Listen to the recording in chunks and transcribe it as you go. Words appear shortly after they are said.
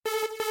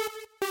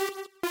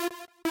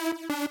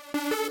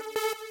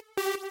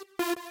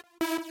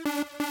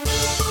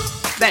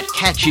That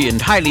catchy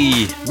and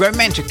highly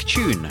romantic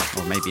tune,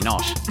 or maybe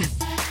not,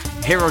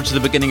 heralds the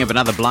beginning of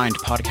another Blind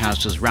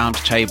Podcasters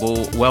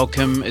Roundtable.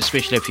 Welcome,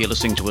 especially if you're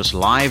listening to us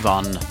live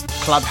on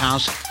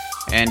Clubhouse,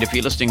 and if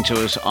you're listening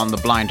to us on the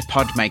Blind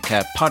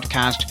Podmaker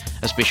podcast,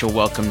 a special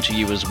welcome to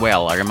you as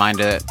well. A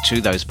reminder to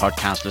those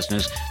podcast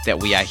listeners that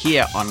we are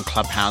here on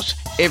Clubhouse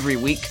every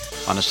week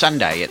on a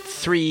Sunday at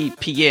 3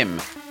 p.m.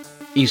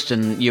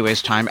 Eastern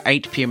US time,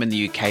 8 p.m. in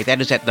the UK.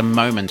 That is at the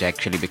moment,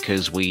 actually,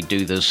 because we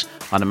do this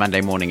on a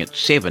Monday morning at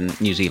 7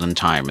 New Zealand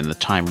time, and the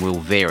time will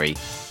vary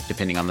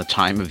depending on the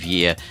time of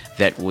year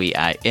that we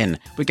are in.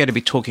 We're going to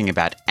be talking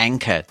about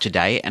Anchor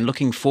today and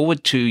looking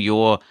forward to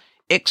your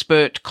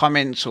expert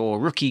comments or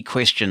rookie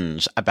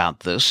questions about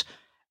this.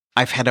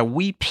 I've had a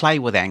wee play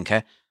with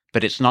Anchor,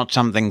 but it's not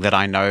something that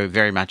I know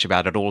very much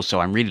about at all,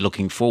 so I'm really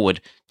looking forward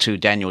to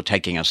Daniel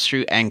taking us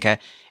through Anchor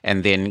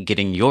and then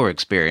getting your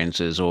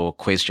experiences or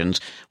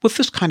questions with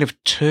this kind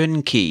of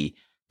turnkey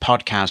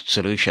podcast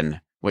solution,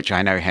 which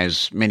I know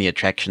has many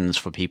attractions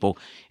for people.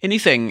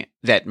 Anything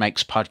that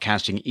makes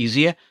podcasting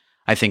easier,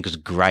 I think is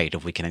great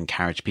if we can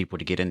encourage people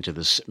to get into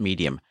this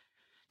medium.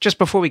 Just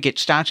before we get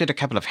started, a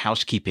couple of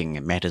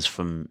housekeeping matters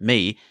from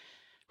me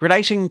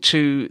relating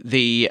to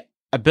the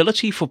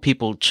ability for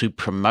people to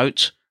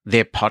promote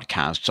their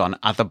podcasts on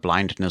other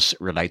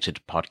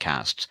blindness-related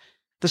podcasts.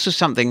 This is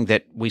something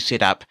that we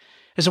set up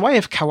as a way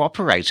of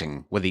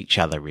cooperating with each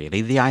other,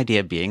 really. The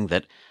idea being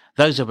that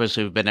those of us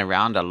who've been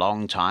around a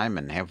long time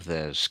and have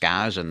the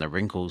scars and the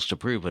wrinkles to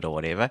prove it or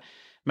whatever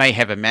may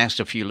have amassed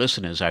a few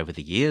listeners over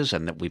the years,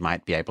 and that we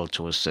might be able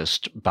to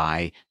assist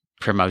by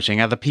promoting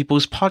other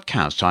people's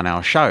podcasts on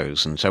our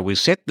shows. And so we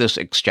set this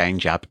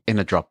exchange up in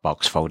a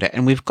Dropbox folder,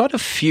 and we've got a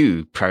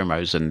few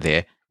promos in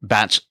there,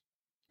 but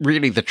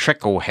really the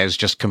trickle has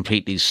just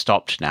completely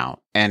stopped now.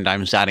 And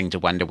I'm starting to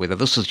wonder whether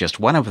this is just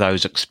one of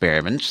those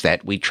experiments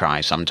that we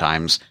try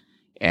sometimes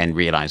and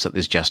realize that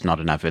there's just not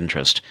enough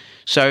interest.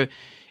 So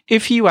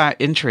if you are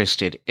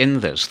interested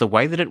in this, the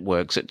way that it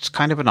works, it's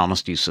kind of an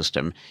honesty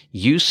system.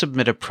 You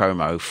submit a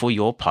promo for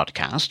your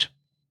podcast,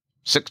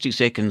 60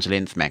 seconds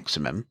length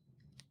maximum,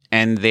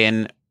 and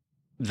then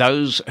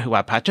those who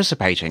are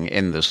participating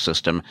in this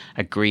system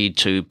agreed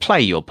to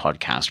play your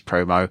podcast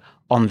promo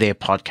on their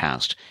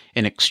podcast.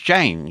 In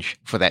exchange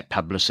for that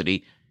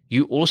publicity,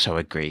 you also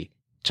agree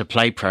to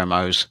play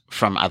promos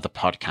from other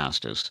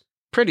podcasters.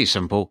 Pretty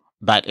simple,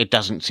 but it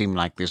doesn't seem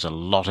like there's a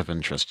lot of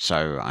interest,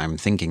 so I'm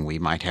thinking we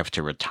might have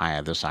to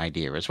retire this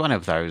idea as one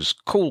of those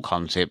cool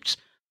concepts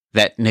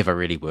that never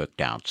really worked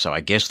out. So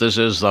I guess this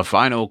is the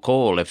final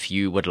call. If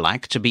you would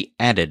like to be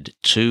added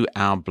to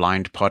our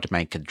Blind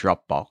Podmaker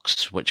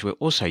Dropbox, which we're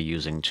also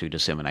using to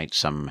disseminate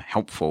some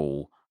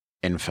helpful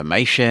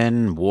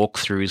information,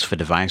 walkthroughs for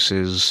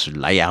devices,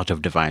 layout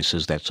of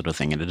devices, that sort of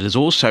thing. And it is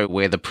also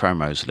where the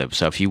promos live.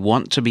 So if you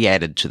want to be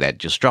added to that,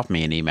 just drop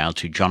me an email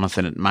to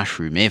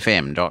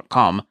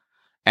jonathan@mushroomfm.com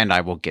and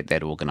I will get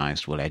that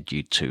organized. We'll add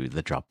you to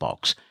the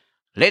Dropbox.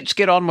 Let's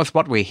get on with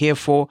what we're here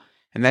for,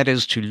 and that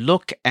is to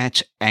look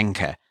at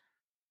Anchor.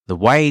 The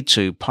way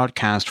to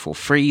podcast for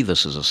free.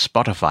 This is a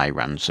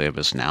Spotify-run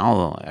service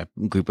now. A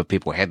group of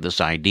people had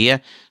this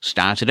idea,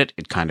 started it,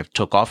 it kind of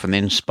took off, and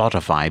then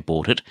Spotify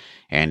bought it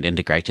and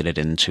integrated it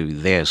into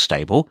their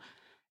stable.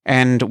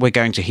 And we're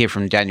going to hear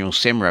from Daniel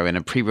Semro in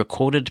a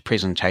pre-recorded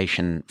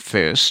presentation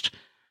first,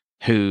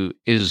 who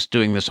is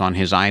doing this on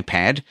his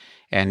iPad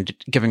and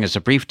giving us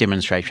a brief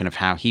demonstration of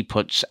how he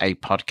puts a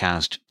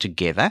podcast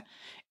together.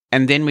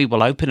 And then we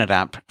will open it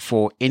up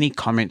for any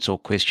comments or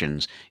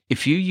questions.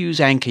 If you use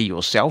Anchor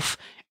yourself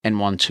and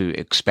want to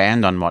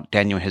expand on what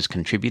Daniel has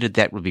contributed,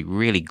 that would be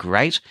really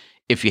great.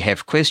 If you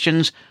have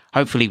questions,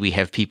 hopefully we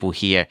have people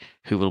here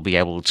who will be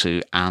able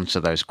to answer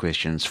those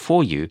questions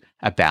for you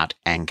about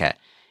Anchor.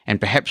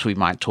 And perhaps we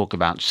might talk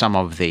about some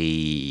of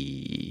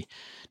the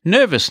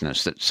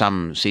nervousness that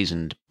some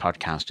seasoned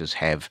podcasters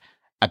have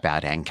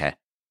about Anchor.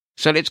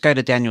 So let's go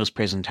to Daniel's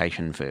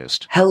presentation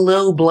first.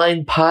 Hello,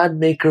 Blind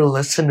Podmaker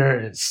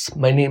listeners.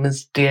 My name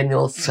is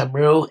Daniel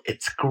Semro.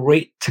 It's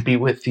great to be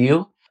with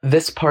you.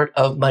 This part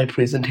of my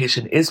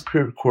presentation is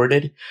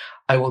pre-recorded.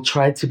 I will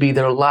try to be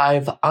there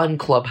live on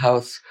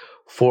Clubhouse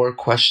for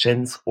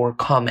questions or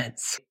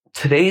comments.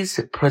 Today's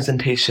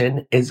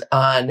presentation is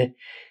on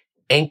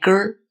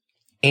Anchor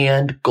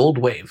and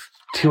Goldwave,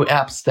 two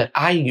apps that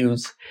I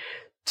use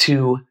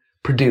to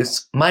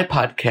produce my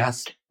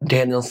podcast,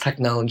 Daniel's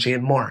Technology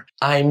and More.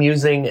 I'm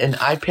using an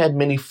iPad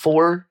Mini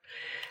 4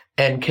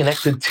 and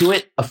connected to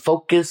it a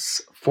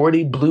Focus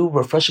 40 blue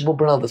refreshable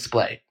braille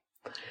display.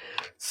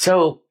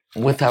 So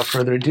without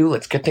further ado,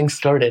 let's get things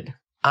started.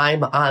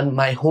 I'm on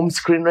my home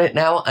screen right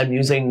now. I'm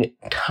using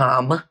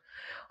Tom.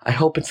 I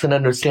hope it's an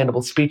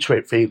understandable speech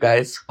rate for you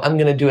guys. I'm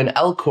going to do an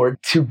L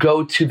chord to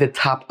go to the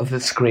top of the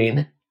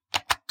screen.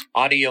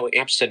 Audio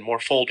apps and more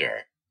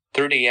folder.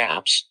 30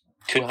 apps.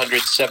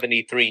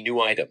 273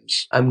 new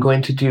items. I'm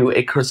going to do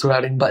a cursor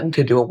routing button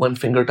to do a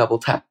one-finger double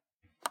tap.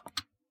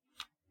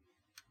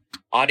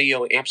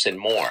 Audio apps and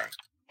more.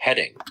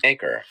 Heading,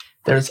 Anchor.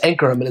 There's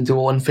Anchor. I'm going to do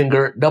a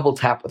one-finger double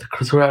tap with a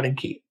cursor routing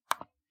key.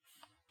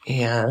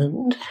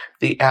 And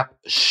the app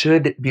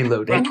should be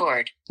loading.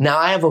 Record. Now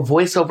I have a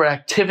voiceover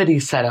activity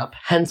set up,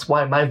 hence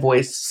why my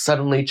voice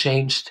suddenly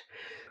changed.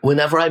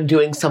 Whenever I'm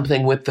doing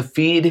something with the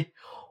feed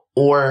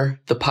or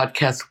the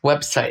podcast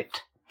website,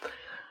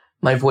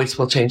 my voice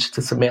will change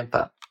to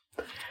Samantha.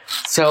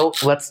 So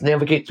let's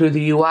navigate through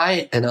the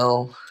UI and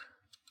I'll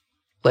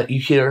let you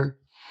hear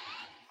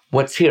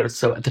what's here.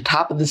 So at the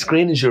top of the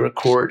screen is your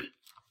record.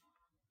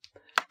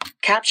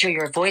 Capture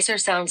your voice or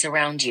sounds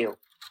around you.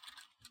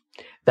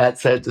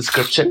 That's a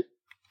description.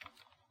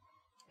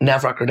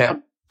 Nav rocker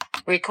down.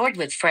 Record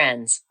with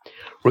friends.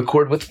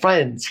 Record with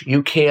friends.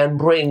 You can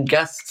bring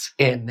guests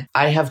in.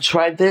 I have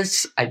tried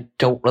this. I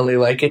don't really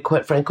like it,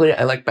 quite frankly.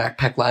 I like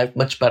Backpack Live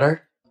much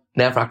better.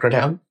 Nav rocker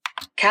down.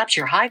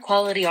 Capture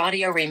high-quality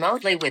audio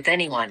remotely with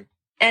anyone,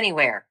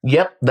 anywhere.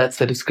 Yep, that's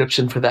the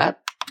description for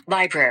that.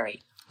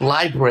 Library.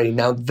 Library.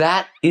 Now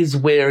that is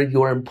where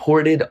your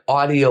imported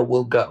audio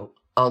will go.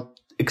 I'll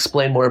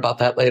explain more about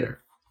that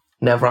later.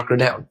 Nav rocker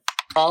down.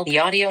 All the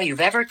audio you've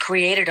ever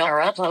created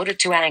are uploaded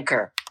to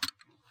Anchor.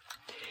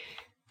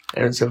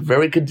 There's a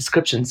very good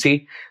description.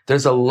 See,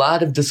 there's a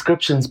lot of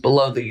descriptions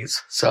below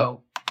these.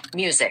 So,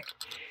 Music.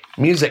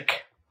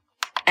 music.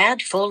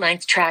 Add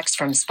full-length tracks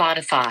from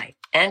Spotify.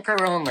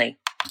 Anchor only.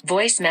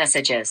 Voice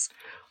messages.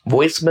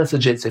 Voice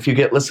messages if you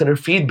get listener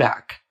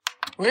feedback.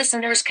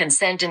 Listeners can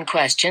send in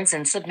questions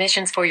and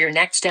submissions for your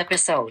next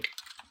episode.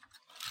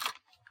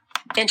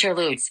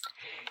 Interludes.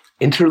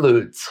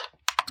 Interludes.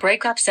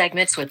 Break up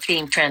segments with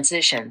theme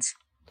transitions.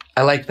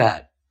 I like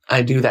that.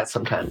 I do that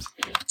sometimes.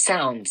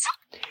 Sounds.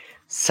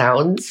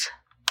 Sounds.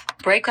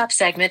 Break up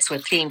segments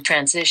with theme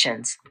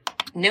transitions.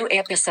 New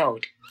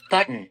episode.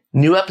 Button.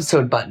 New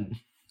episode button.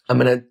 I'm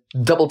going to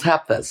double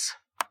tap this.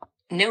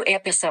 New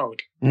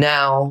episode.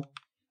 Now,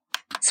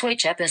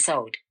 Switch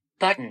episode.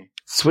 Button.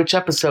 switch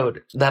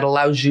episode. That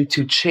allows you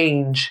to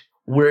change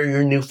where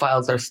your new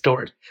files are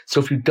stored. So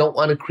if you don't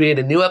want to create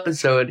a new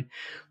episode,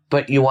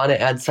 but you want to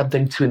add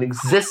something to an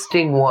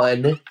existing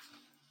one,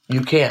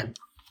 you can.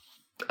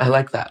 I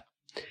like that.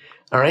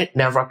 All right,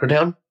 nav rocker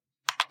down.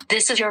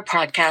 This is your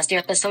podcast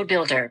episode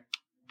builder.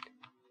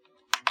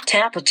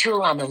 Tap a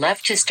tool on the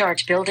left to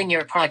start building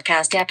your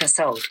podcast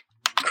episode.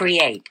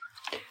 Create.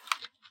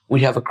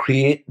 We have a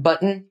create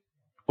button,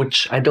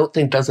 which I don't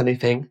think does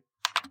anything.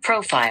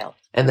 Profile.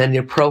 And then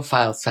your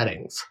profile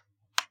settings.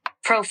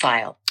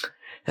 Profile.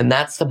 And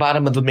that's the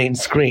bottom of the main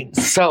screen.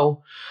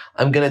 So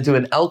I'm going to do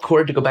an L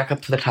chord to go back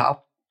up to the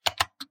top.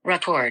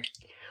 Record.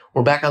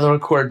 We're back on the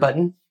record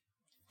button.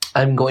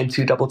 I'm going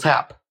to double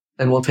tap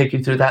and we'll take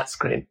you through that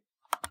screen.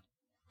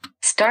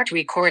 Start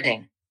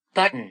recording.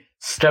 Button.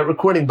 Start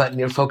recording button.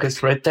 You're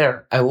focused right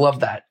there. I love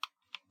that.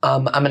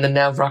 I'm going to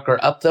nav rocker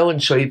up though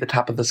and show you the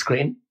top of the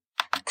screen.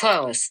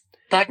 Close.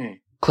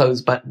 Button.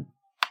 Close button.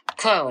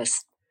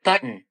 Close.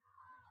 Button.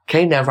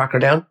 Okay, nav rocker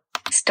down.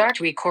 Start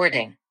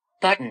recording.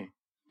 Button.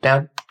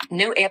 Down.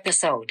 New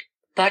episode.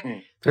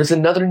 Button. There's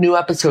another new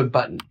episode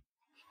button.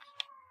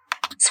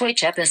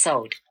 Switch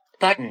episode.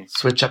 Button.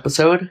 Switch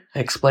episode. I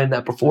explained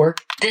that before.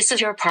 This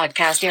is your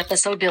podcast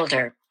episode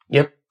builder.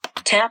 Yep.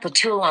 Tap a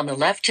tool on the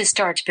left to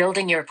start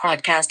building your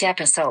podcast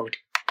episode.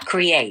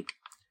 Create.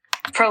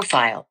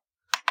 Profile.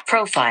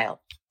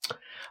 Profile.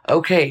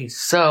 Okay,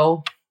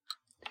 so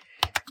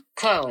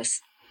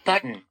Close.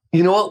 Button.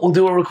 you know what? We'll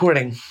do a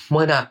recording.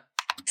 Why not?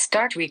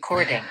 Start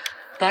recording.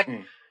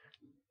 Button.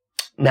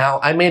 Now,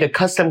 I made a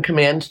custom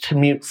command to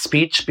mute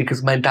speech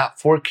because my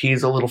 .4 key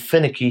is a little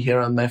finicky here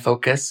on my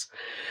focus.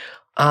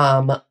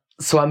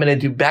 So I'm going to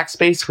do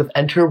backspace with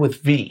enter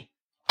with V.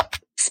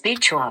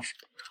 Speech off.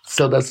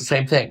 Still does the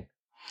same thing.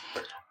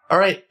 All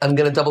right, I'm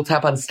going to double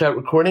tap on start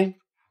recording,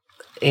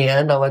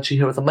 and I'll let you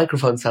hear what the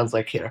microphone sounds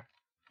like here.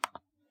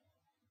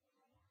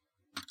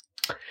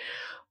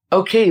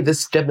 Okay,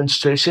 this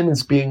demonstration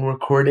is being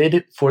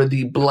recorded for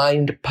the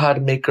Blind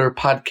Podmaker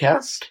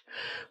podcast,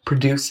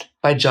 produced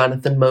by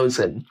Jonathan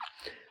Mosen.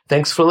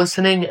 Thanks for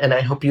listening, and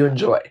I hope you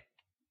enjoy.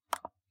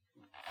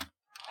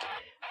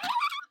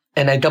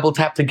 And I double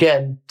tapped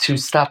again to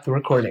stop the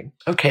recording.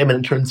 Okay, I'm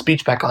going to turn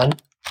speech back on.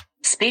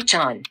 Speech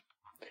on.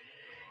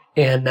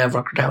 And nav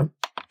rocker down.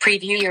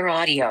 Preview your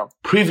audio.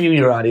 Preview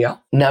your audio.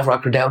 Nav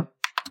rocker down.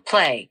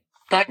 Play.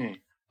 Button.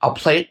 I'll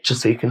play it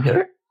just so you can hear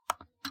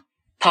it.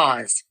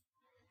 Pause.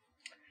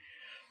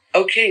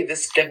 Okay,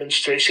 this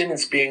demonstration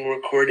is being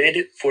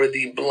recorded for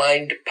the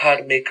Blind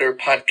Podmaker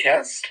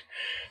podcast,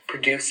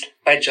 produced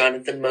by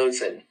Jonathan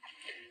Mosen.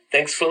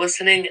 Thanks for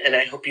listening, and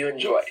I hope you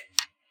enjoy.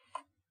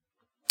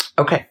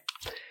 Okay,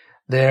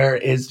 there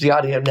is the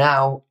audio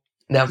now.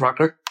 Nav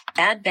rocker.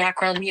 Add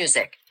background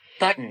music.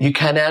 Button. You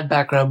can add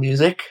background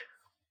music,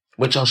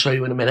 which I'll show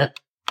you in a minute.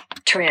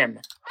 Trim.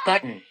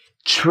 Button.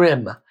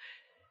 Trim.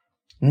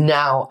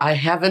 Now, I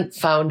haven't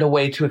found a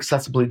way to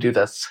accessibly do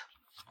this,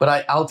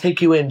 but I'll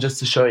take you in just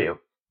to show you.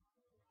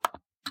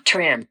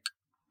 Trim.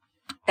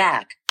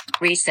 Back.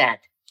 Reset.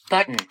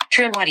 Button.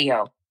 Trim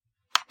audio.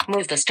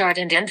 Move the start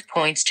and end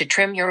points to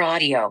trim your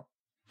audio.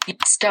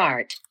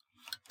 Start.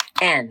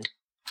 End.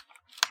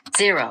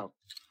 0.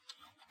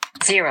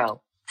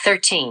 0.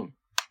 13.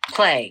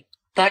 Play.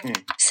 Button. Button.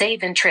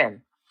 Save and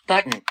trim.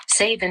 Button.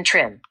 Save and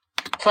trim.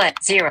 Play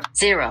 0,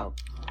 0.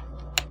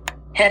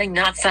 Heading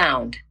not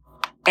found.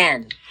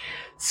 End.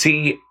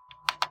 See,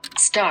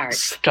 Start.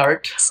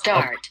 start.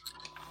 Start.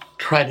 I'll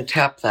try to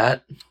tap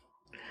that.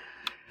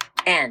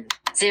 End.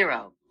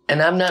 0.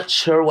 And I'm not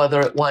sure whether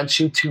it wants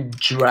you to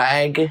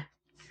drag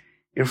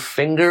your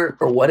finger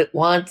or what it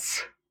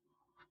wants.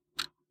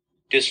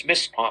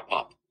 Dismiss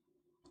pop-up.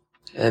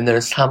 And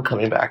there's Tom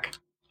coming back.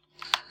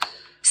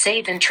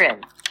 Save and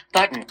trim.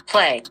 Button.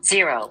 Play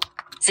 0,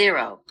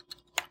 0.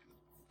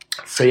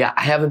 So yeah,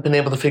 I haven't been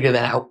able to figure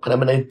that out, but I'm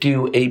going to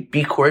do a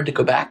B chord to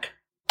go back.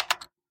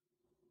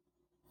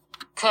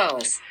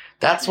 Close.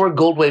 That's where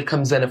Gold Wave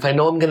comes in. If I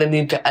know I'm going to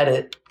need to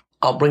edit,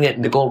 I'll bring it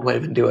into Gold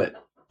Wave and do it.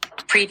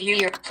 Preview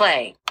your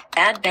play.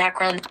 Add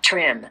background.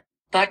 Trim.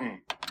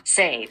 Button.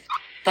 Save.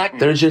 Button.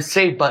 There's your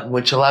save button,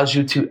 which allows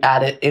you to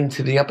add it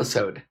into the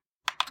episode.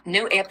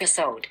 New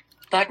episode.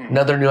 Button.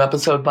 Another new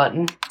episode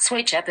button.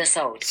 Switch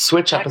episode.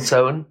 Switch Button.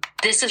 episode.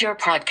 This is your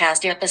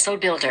podcast episode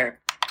builder.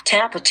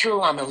 Tap a tool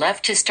on the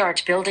left to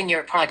start building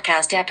your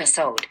podcast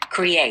episode.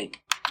 Create.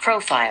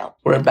 Profile.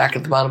 We're back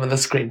at the bottom of the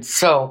screen.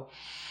 So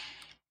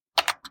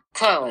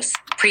Close.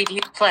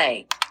 Preview.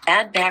 Play.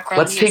 Add background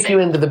let's music. take you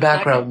into the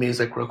background Button.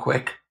 music real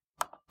quick.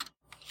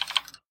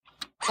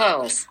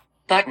 Close.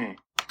 Button.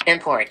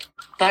 Import.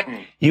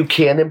 Button. You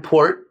can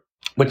import,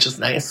 which is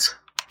nice.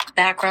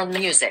 Background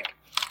music.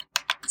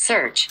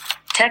 Search.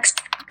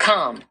 Text.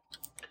 Com.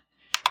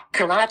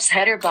 Collapse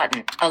header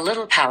button. A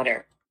little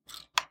powder.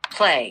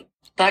 Play.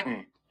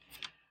 Button.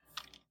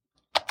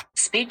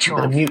 Speech I'm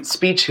going off. to mute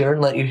speech here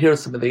and let you hear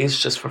some of these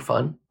just for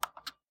fun.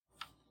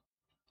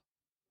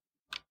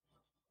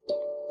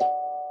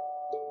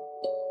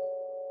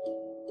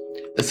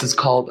 This is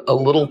called A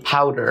Little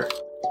Powder.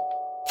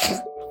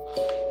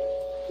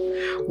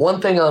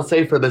 One thing I'll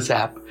say for this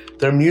app,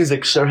 their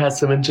music sure has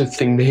some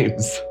interesting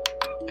names.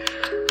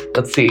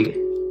 Let's see.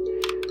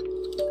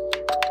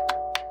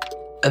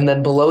 And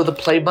then below the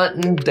play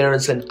button, there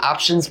is an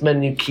options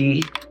menu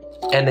key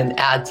and an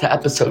add to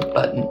episode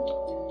button.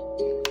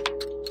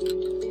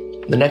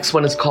 The next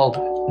one is called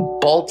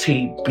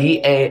Balti,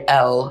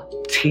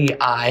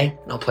 B-A-L-T-I,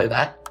 and I'll play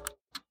that.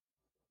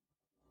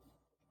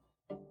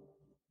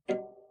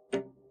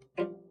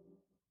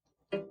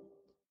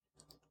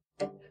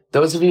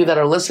 Those of you that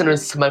are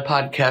listeners to my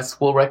podcast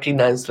will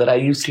recognize that I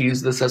used to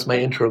use this as my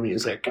intro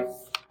music.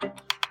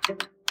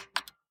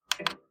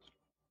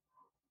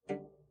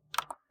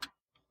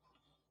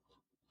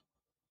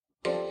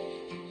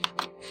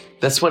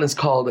 This one is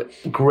called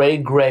Gray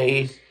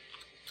Gray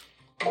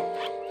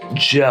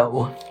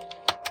Joe.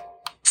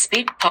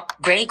 Speed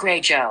pop. Gray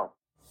Joe.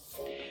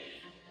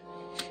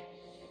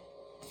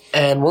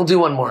 And we'll do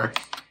one more.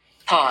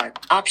 Pause.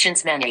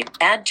 Options menu.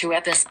 Add to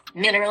episode.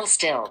 Mineral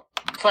still.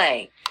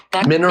 Play.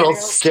 But Mineral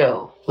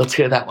Still. Let's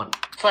hear that one.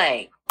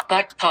 Play.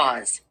 But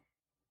pause.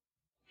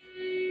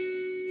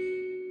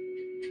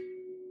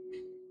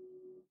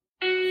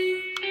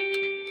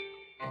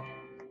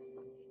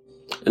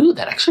 Ooh,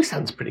 that actually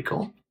sounds pretty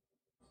cool.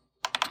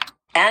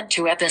 Add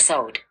to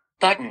episode.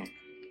 Button.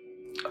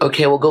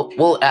 Okay,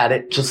 we'll add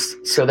it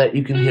just so that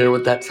you can hear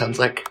what that sounds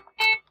like.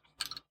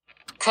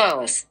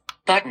 Close.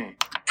 Button.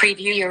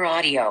 Preview your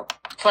audio.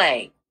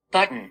 Play.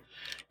 Button.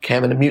 Okay,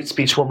 I'm gonna mute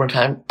speech one more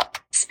time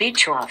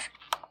Speech off.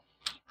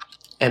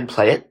 and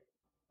play it.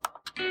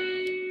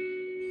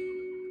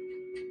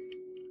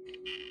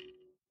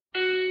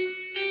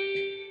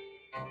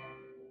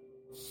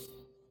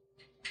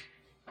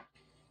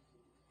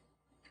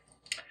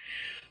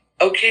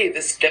 Okay,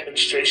 this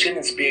demonstration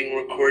is being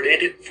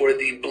recorded for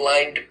the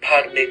Blind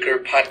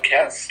Podmaker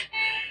podcast,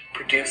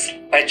 produced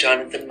by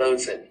Jonathan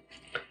Mosen.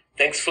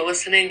 Thanks for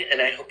listening,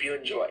 and I hope you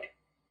enjoy.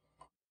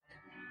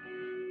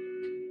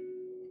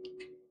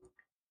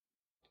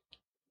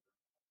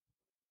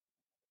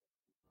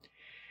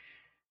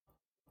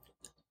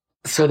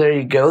 So there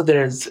you go.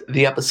 There's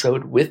the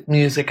episode with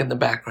music in the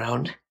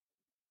background.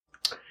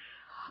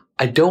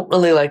 I don't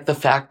really like the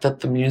fact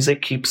that the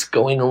music keeps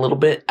going a little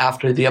bit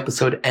after the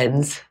episode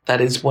ends. That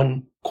is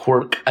one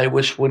quirk I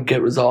wish would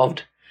get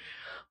resolved.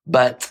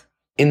 But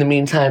in the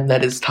meantime,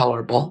 that is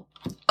tolerable.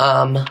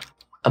 I'm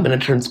going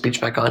to turn speech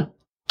back on.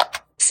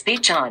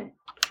 Speech on.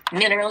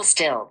 Mineral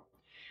still.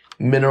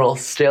 Mineral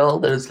Still,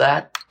 there's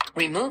that.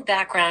 Remove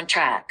background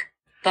track.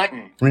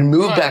 Button.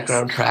 Remove Close.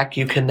 background track.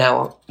 You can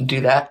now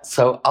do that.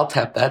 So I'll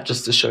tap that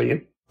just to show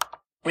you.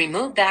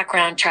 Remove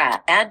background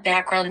track. Add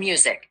background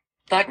music.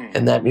 Button.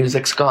 And that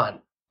music's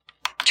gone.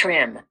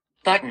 Trim.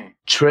 Button.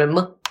 Trim.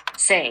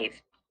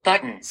 Save.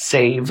 Button.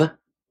 Save.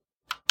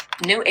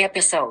 New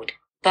episode.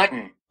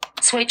 Button.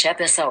 Switch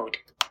episode.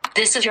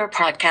 This is your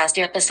podcast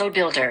episode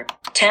builder.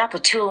 Tap a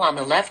tool on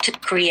the left to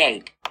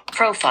create.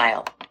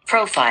 Profile.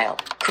 Profile.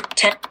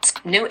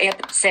 New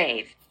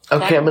save. Okay,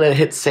 Button. I'm going to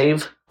hit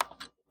save.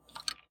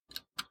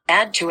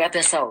 Add to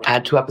episode.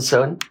 Add to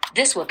episode.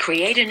 This will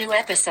create a new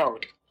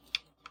episode.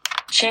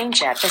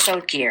 Change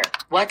episode gear.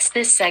 What's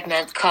this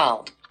segment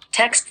called?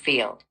 Text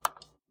field.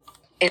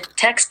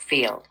 Text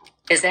field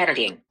is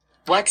editing.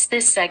 What's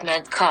this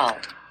segment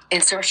called?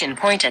 Insertion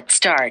point at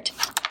start.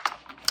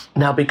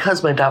 Now,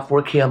 because my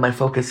 .4 key on my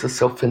Focus is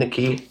so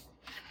finicky,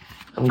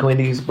 I'm going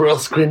to use Braille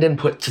screen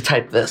input to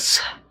type this.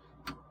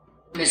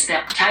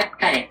 Misstep type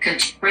heading.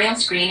 Braille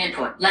screen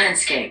input.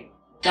 Landscape.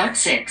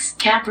 .6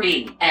 cap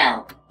E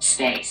L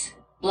space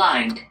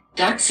blind.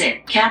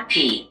 .6 cap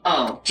P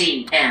O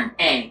D M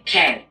A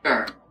K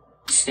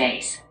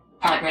space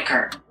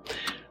Podmaker.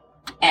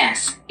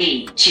 S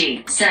E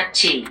G set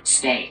T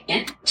space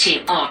in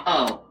T O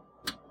O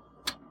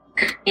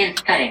in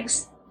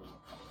headings.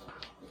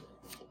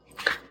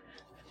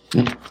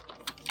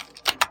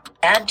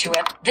 Add to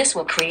it. This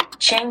will create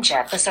change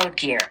episode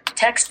gear.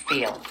 Text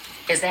field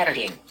is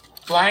editing.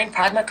 Blind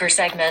Podmaker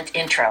segment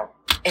intro.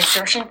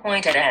 Insertion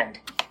point at end.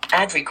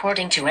 Add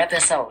recording to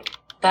episode.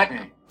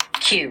 Button.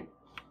 Q.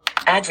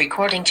 Add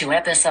recording to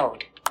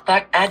episode.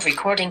 But add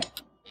recording.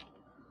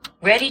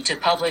 Ready to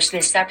publish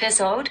this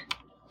episode?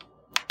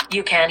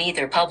 You can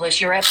either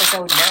publish your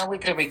episode now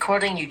with the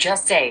recording you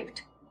just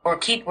saved, or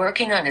keep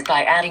working on it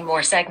by adding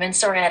more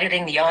segments or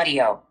editing the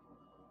audio.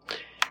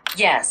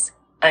 Yes,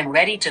 I'm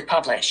ready to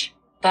publish.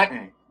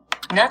 Button.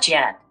 Not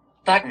yet.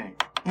 Button.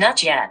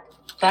 Not yet.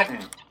 Button.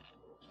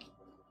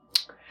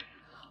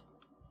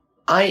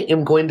 I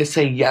am going to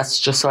say yes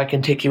just so I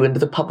can take you into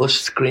the publish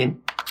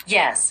screen.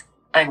 Yes,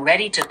 I'm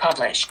ready to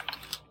publish.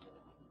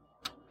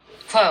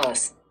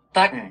 Close.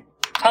 Button.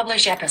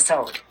 Publish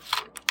episode.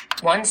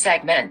 1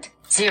 segment.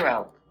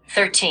 0.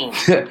 13.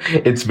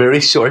 It's very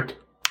short.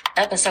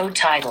 Episode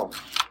title.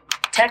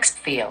 Text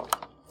field.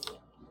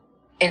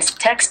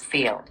 Text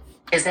field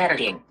is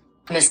editing.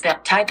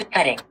 Misstep type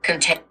heading.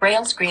 Contain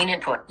Braille screen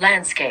input.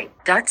 Landscape.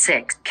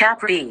 .6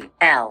 cap E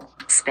L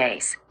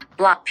space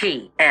block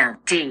P M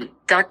D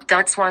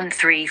dots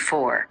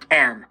 134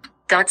 M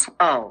dots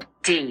O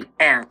D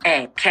M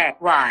A K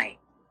Y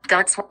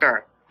dots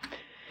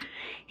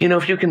You know,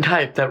 if you can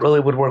type, that really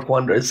would work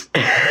wonders.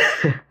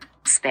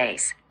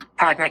 space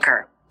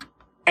Podmaker.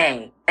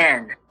 A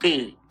N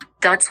E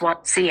dots 1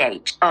 C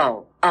H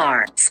O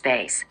R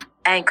space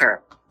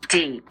anchor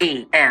D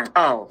E N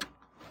O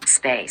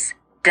space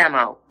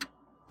demo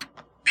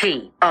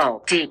P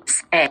O D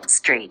A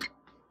street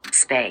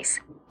space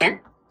N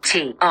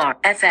T R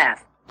F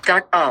F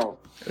dot O.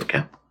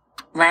 Okay.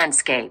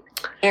 Landscape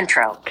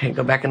intro. Okay,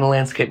 go back into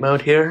landscape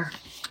mode here.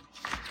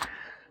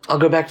 I'll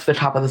go back to the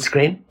top of the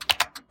screen.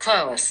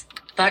 Close.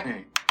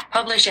 Button.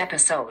 Publish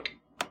episode.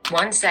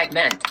 1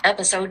 segment.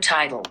 Episode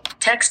title.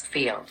 Text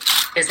field.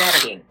 Is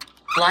editing.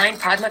 Blind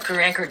Podmaker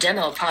Anchor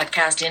Demo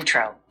Podcast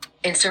Intro.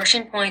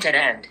 Insertion point at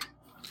end.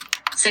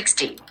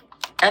 60.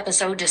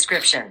 Episode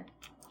description.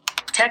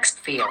 Text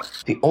field.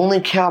 The only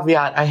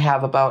caveat I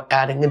have about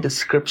adding a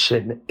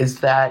description is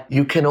that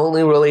you can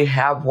only really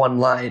have one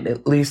line,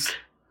 at least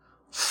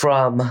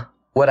from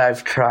what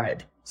I've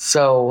tried.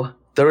 So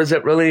there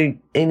isn't really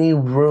any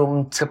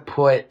room to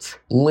put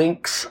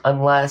links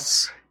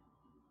unless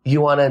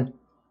you want to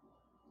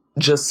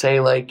just say,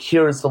 like,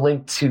 here is the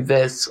link to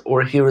this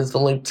or here is the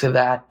link to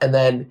that, and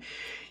then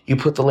you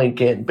put the link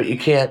in. But you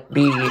can't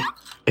be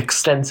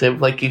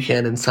extensive like you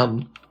can in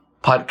some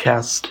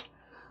podcast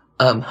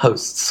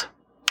hosts.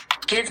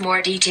 Give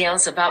more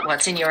details about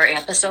what's in your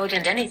episode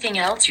and anything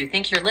else you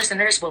think your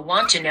listeners will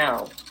want to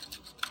know.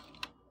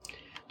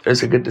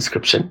 There's a good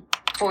description.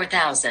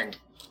 4,000.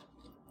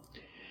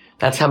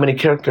 That's how many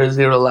characters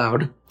you're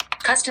allowed.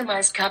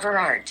 Customize cover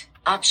art.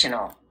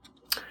 Optional.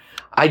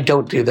 I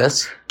don't do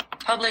this.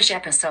 Publish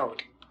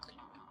episode.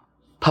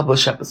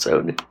 Publish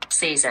episode.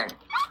 Season.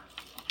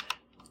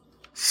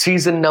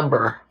 Season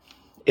number.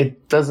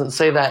 It doesn't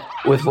say that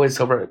with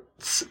voiceover.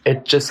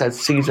 It just says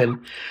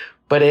season.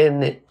 But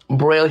in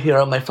Braille here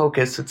on my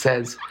Focus, it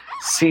says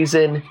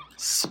season,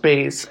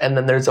 space, and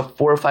then there's a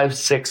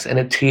 456 and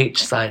a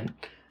TH sign.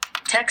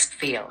 Text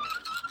field.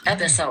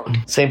 Episode.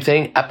 Same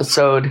thing,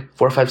 episode,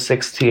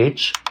 456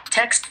 TH.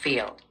 Text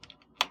field.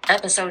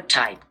 Episode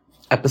type.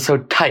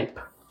 Episode type.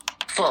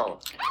 Full.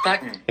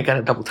 Button. I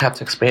gotta double tap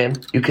to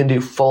expand. You can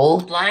do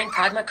full. Blind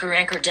Podmaker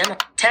Anchor Demo.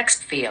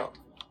 Text field.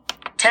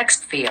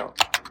 Text field.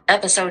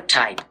 Episode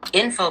type.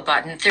 Info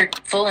button.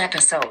 Full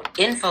episode.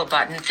 Info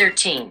button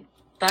 13.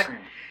 Button.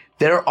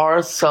 There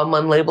are some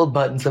unlabeled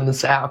buttons in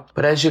this app,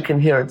 but as you can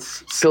hear,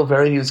 it's still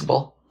very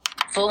usable.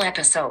 Full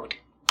episode.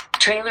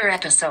 Trailer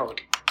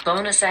episode.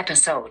 Bonus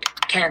episode.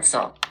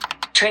 Cancel.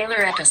 Trailer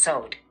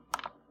episode.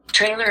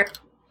 Trailer.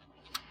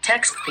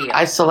 Text field.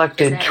 I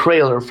selected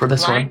trailer for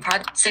this Line one.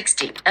 Prod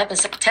 60.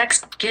 Episode.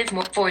 Text. Give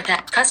more for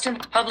that. Custom.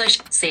 Publish.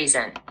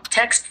 Season.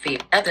 Text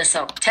field.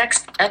 Episode.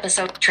 Text.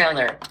 Episode.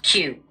 Trailer.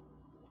 Q.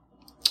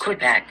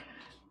 Quebec.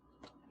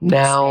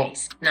 Now,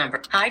 Space.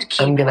 Number. Hide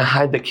keyboard. I'm gonna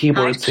hide the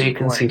keyboard Hide so you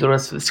can keyboard. see the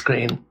rest of the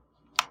screen.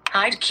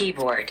 Hide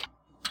keyboard.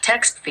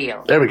 Text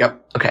field. There we go.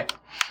 Okay.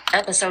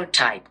 Episode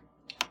type.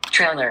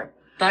 Trailer.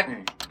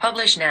 Button.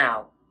 Publish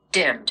now.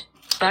 Dimmed.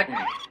 Button.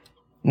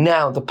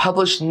 Now, the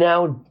Publish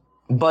Now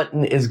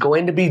button is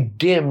going to be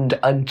dimmed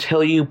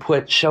until you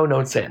put show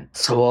notes in.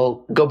 So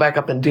I'll go back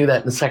up and do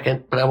that in a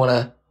second, but I want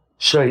to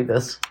show you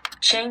this.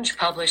 Change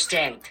publish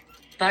date.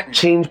 Button.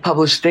 Change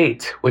publish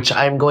date, which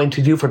I'm going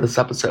to do for this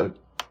episode.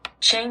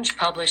 Change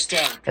publish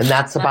date. And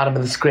that's the bottom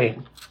of the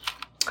screen.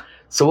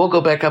 So we'll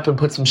go back up and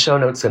put some show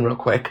notes in real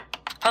quick.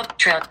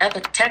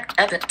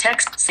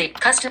 Text, say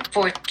custom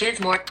for give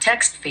more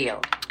text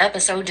field.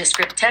 Episode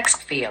descript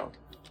text field.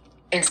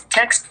 In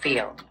text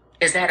field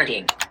is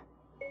editing.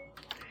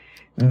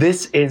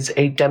 This is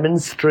a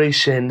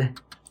demonstration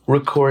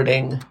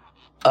recording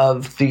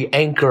of the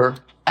Anchor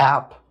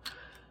app.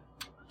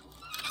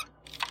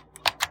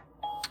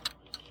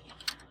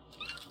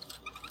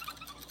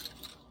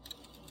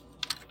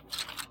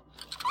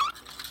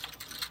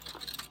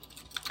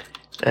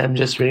 I'm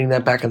just reading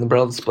that back on the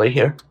Braille display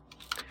here.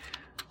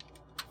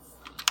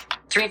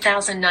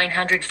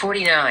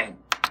 3,949.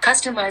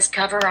 Customize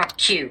cover art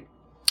Q.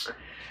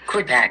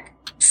 Quebec.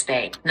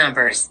 Space.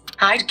 Numbers.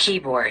 Hide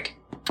keyboard.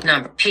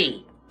 Number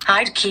P.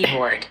 Hide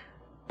keyboard.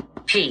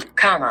 P,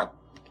 comma.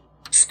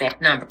 Space.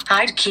 Number.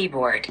 Hide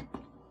keyboard.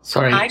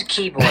 Sorry. Hide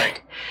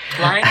keyboard.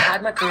 Blind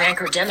Padmaker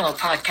Anchor Demo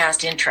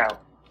Podcast Intro.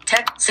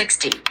 Tech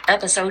 60.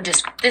 Episode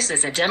disc. This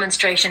is a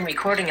demonstration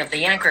recording of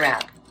the Anchor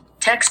app.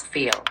 Text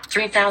field.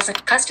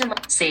 3,000. Custom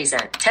season.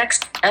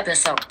 Text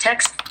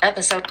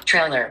episode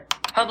trailer.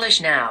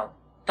 Publish now.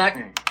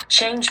 Button.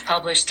 Change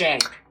publish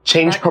date.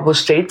 Change Button.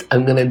 publish date.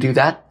 I'm going to do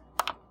that.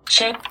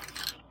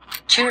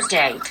 Choose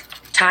date.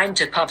 Time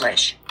to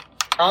publish.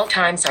 All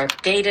times are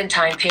date and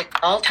time pick.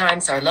 All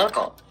times are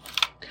local.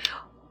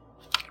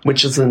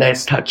 Which is a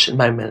nice touch in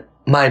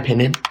my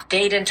opinion.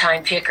 Date and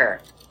time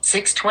picker.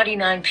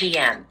 6:29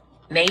 p.m.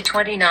 May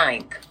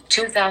 29th,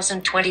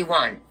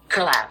 2021.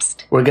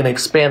 Collapsed. We're going to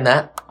expand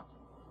that.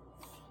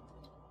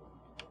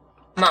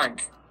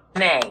 Month.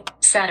 May.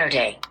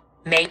 Saturday.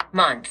 May.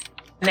 Month.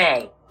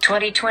 May.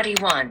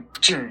 2021.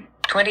 June.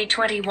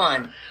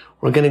 2021.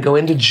 We're going to go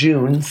into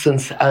June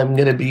since I'm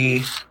going to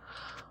be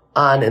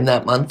on in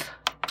that month.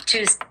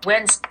 Tuesday.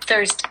 Wednesday.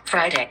 Thursday.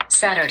 Friday.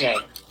 Saturday.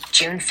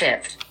 June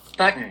 5th.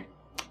 Button.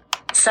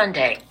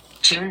 Sunday.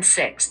 June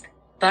 6th.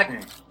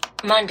 Button.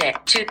 Monday.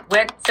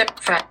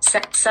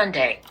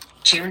 Sunday.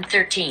 June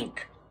 13th.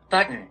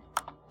 Button.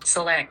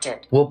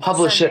 Selected. We'll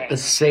publish Sunday, it the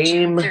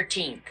same June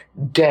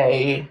 13th.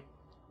 day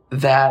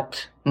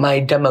that my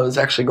demo is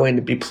actually going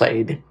to be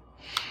played.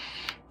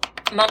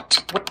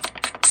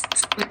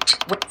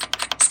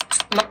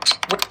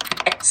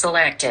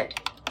 Selected.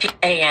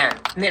 AM.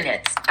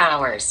 Minutes.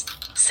 Hours.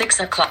 6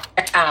 o'clock.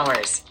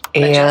 Hours.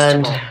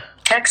 And Adjustable.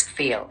 Text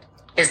field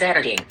is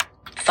editing.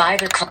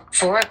 5 o'clock.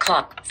 4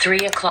 o'clock.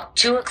 3 o'clock.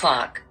 2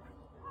 o'clock.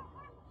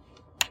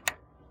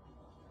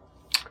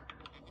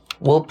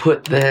 we'll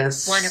put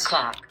this 1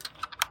 o'clock.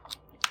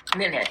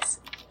 Minutes.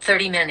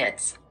 30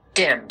 minutes.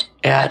 Dimmed.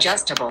 At-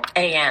 Adjustable.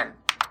 AM.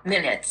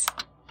 Minutes.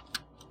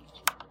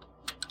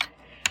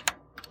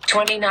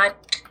 29.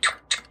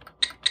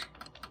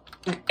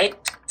 8.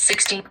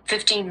 16.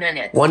 15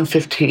 minutes.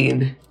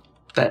 1:15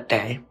 that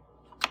day.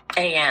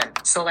 AM.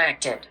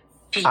 Selected.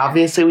 PM.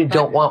 Obviously, we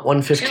don't Button.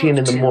 want 1:15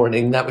 in the 2.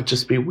 morning. That would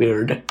just be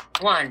weird.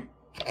 1.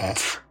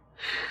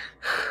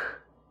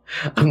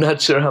 I'm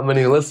not sure how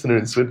many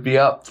listeners would be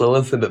up to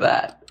listen to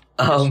that.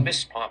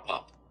 Dismiss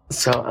pop-up.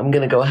 So I'm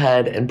going to go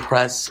ahead and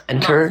press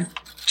enter.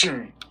 Month.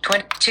 June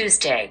 20.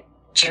 Tuesday.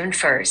 June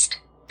 1st.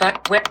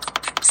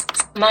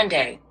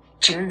 Monday.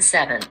 June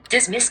 7th.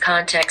 Dismiss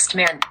context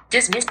man.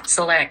 Dismiss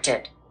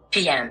selected.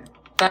 PM.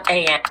 But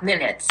AM.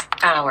 Minutes.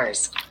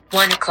 Hours.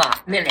 1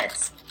 o'clock.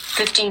 Minutes.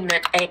 15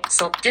 minutes. 8.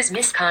 So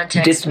dismiss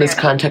context. Dismiss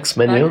menu. context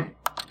menu. Button.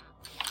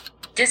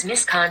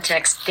 Dismiss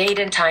context date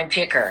and time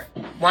picker.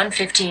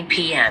 1:15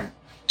 p.m.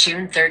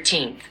 June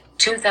 13th,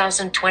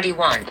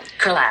 2021.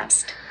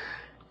 Collapsed.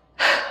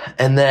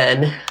 And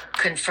then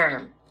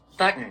Confirm.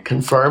 Button.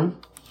 confirm.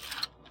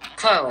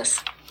 Close.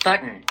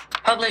 Button.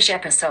 Publish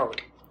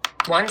episode.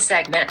 1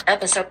 segment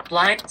episode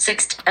blind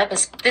 6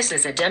 episode. This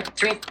is a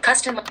 3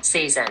 custom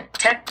season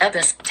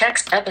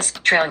text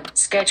episode trail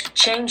sketch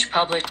change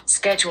publish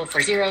schedule for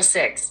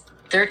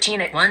 06/13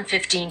 at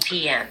 1:15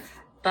 p.m.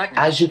 Button.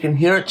 As you can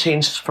hear, it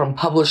changed from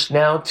published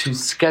now to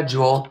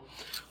schedule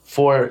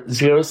for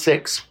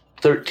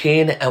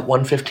 06/13 at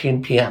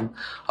 1:15 p.m.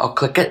 I'll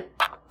click it.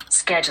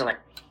 Schedule it.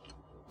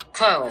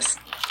 Close.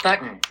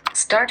 Button.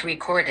 Start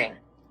recording.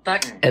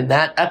 Button. And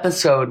that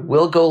episode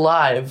will go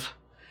live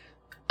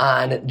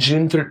on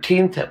June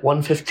 13th at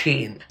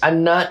 1:15.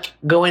 I'm not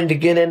going to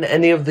get in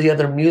any of the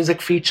other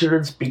music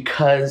features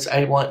because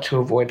I want to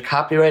avoid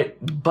copyright,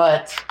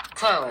 but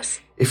Close.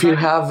 if you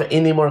have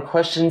any more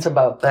questions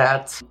about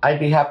that, I'd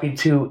be happy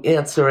to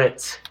answer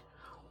it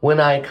when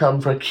I come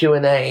for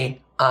Q&A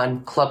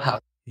on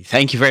Clubhouse.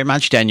 Thank you very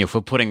much, Daniel,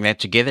 for putting that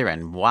together.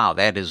 And wow,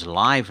 that is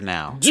live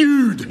now.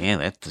 Dude! Yeah,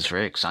 that is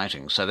very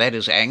exciting. So that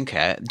is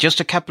Anchor. Just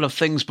a couple of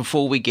things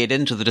before we get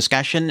into the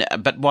discussion.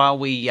 But while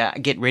we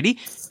get ready,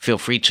 feel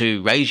free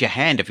to raise your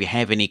hand if you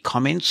have any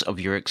comments of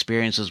your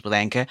experiences with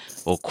Anchor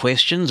or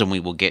questions, and we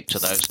will get to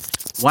those.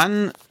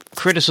 One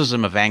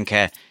criticism of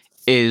Anchor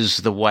is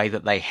the way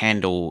that they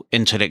handle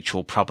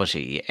intellectual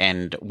property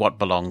and what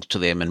belongs to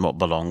them and what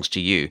belongs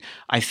to you.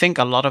 I think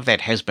a lot of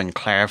that has been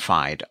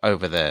clarified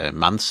over the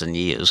months and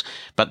years,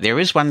 but there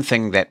is one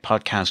thing that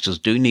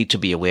podcasters do need to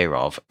be aware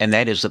of, and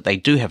that is that they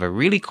do have a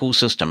really cool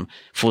system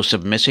for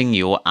submitting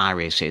your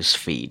RSS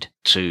feed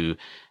to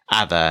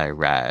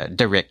other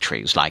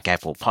directories like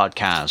Apple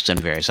Podcasts and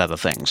various other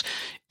things.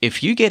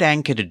 If you get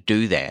Anchor to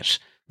do that,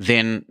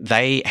 then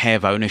they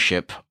have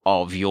ownership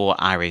of your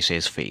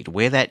RSS feed.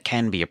 Where that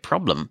can be a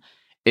problem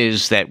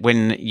is that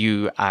when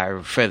you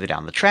are further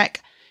down the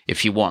track,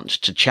 if you want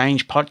to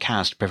change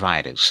podcast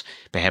providers,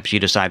 perhaps you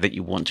decide that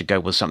you want to go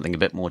with something a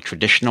bit more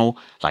traditional,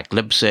 like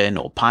Libsyn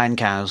or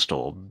Pinecast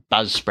or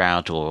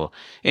Buzzsprout or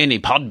any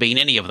Podbean,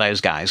 any of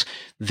those guys,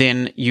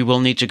 then you will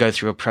need to go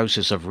through a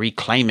process of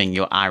reclaiming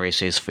your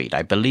RSS feed.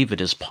 I believe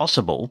it is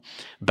possible,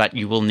 but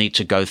you will need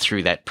to go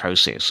through that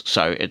process.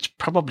 So it's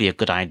probably a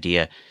good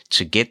idea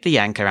to get the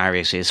Anchor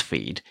RSS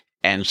feed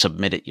and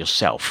submit it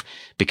yourself,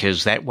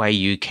 because that way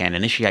you can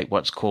initiate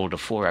what's called a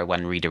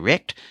 401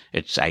 redirect.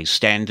 It's a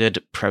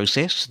standard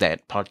process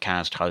that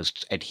podcast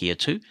hosts adhere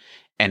to,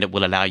 and it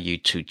will allow you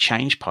to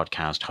change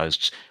podcast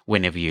hosts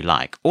whenever you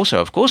like.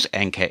 Also, of course,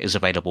 Anchor is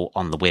available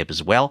on the web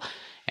as well,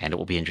 and it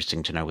will be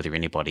interesting to know whether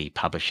anybody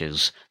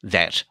publishes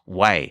that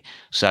way.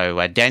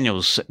 So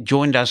Daniel's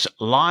joined us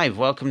live.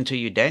 Welcome to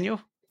you,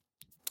 Daniel.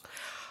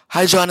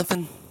 Hi,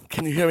 Jonathan.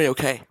 Can you hear me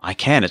okay? I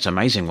can. It's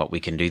amazing what we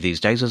can do these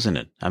days, isn't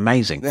it?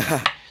 Amazing.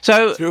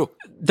 So True.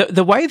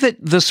 The way that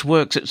this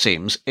works, it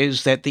seems,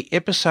 is that the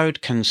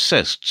episode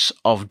consists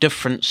of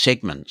different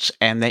segments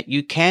and that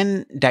you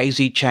can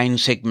daisy chain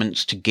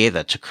segments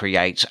together to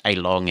create a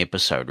long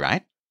episode,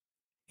 right?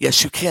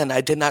 Yes, you can.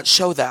 I did not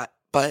show that,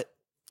 but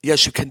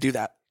yes, you can do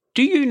that.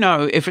 Do you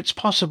know if it's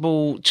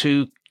possible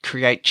to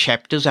create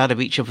chapters out of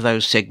each of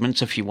those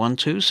segments if you want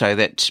to, so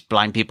that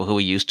blind people who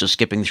are used to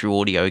skipping through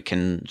audio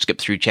can skip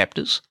through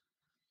chapters?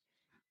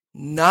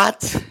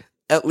 Not,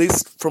 at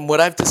least from what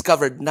I've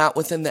discovered, not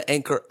within the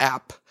Anchor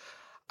app.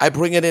 I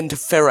bring it into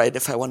Ferrite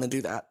if I want to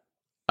do that.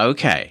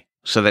 Okay,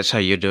 so that's how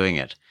you're doing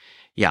it.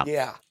 Yeah.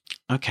 Yeah.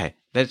 Okay,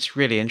 that's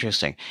really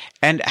interesting.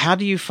 And how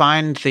do you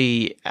find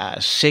the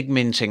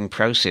segmenting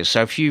process?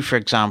 So if you, for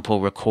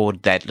example,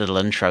 record that little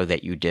intro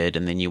that you did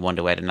and then you want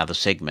to add another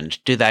segment,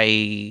 do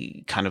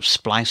they kind of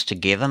splice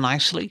together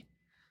nicely?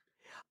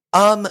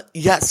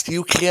 Yes,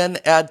 you can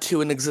add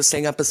to an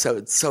existing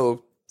episode.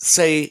 So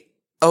say,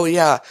 oh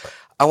yeah,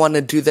 I want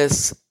to do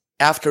this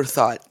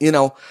afterthought.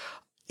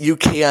 You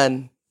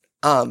can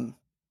add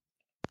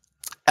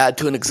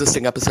to an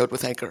existing episode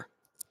with Anchor.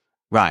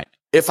 Right.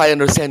 If I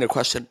understand your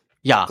question.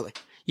 Yeah.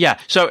 Correctly. Yeah.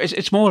 So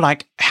it's more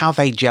like how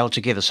they gel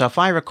together. So if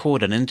I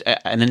record an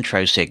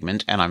intro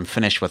segment and I'm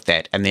finished with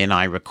that, and then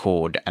I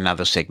record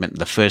another segment,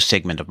 the first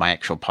segment of my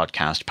actual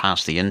podcast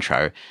past the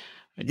intro,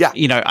 yeah,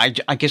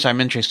 I guess I'm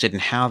interested in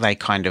how they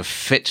kind of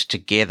fit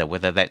together,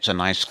 whether that's a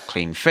nice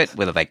clean fit,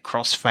 whether they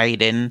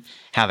crossfade in,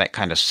 how that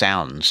kind of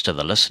sounds to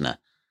the listener.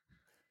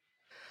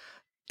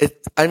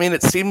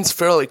 It seems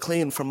fairly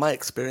clean from my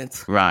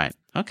experience. Right.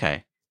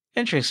 Okay.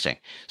 Interesting.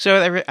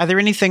 So are there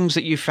any things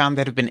that you found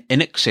that have been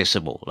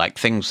inaccessible, like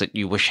things that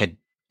you wish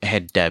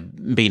had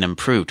been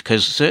improved?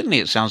 Because certainly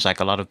it sounds like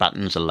a lot of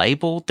buttons are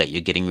labeled, that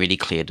you're getting really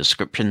clear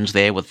descriptions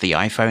there with the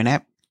iPhone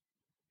app.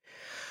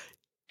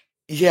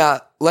 Yeah,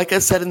 like I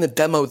said in the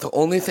demo, the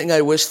only thing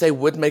I wish they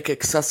would make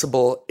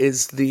accessible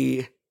is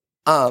the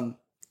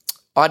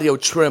audio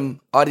trim,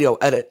 audio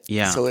edit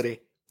facility.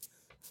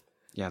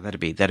 Yeah, that'd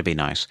be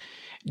nice.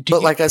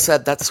 Like I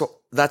said,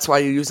 that's why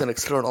you use an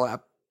external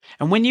app.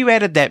 And when you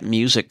added that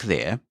music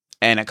there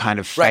and it kind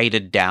of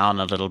faded down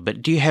a little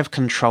bit, do you have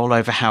control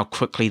over how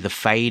quickly the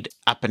fade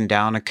up and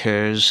down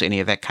occurs, any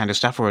of that kind of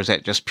stuff, or is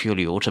that just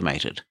purely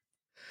automated?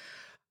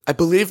 I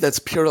believe that's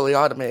purely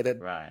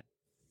automated. Right.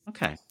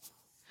 Okay.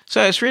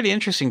 So it's really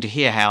interesting to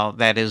hear how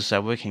that is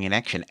working in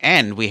action.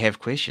 And we have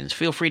questions.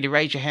 Feel free to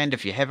raise your hand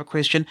if you have a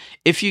question.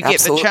 If you get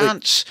the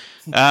chance,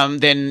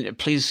 then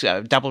please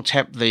double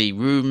tap the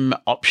room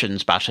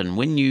options button.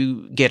 When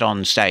you get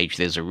on stage,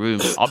 there's a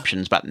room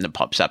options button that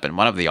pops up. And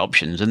one of the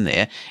options in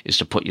there is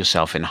to put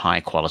yourself in high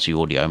quality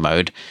audio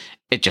mode.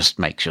 It just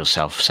makes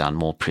yourself sound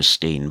more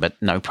pristine,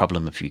 but no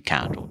problem if you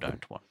can't or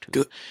don't want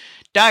to.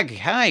 Doug,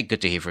 hi.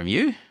 Good to hear from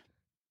you.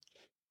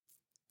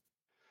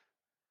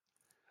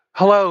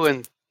 Hello,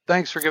 and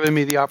thanks for giving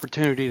me the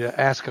opportunity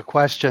to ask a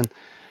question.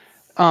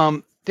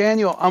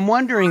 Daniel, I'm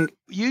wondering,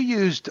 you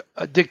used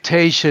a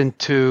dictation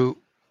to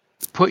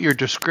put your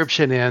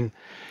description in.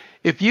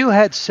 If you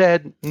had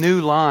said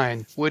new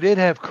line, would it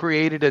have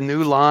created a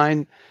new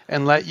line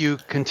and let you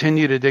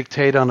continue to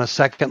dictate on a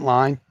second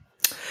line?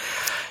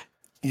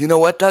 You know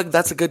what, Doug?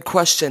 That's a good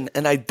question,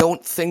 and I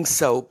don't think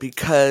so,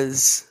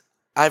 because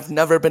I've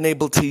never been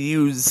able to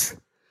use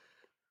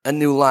a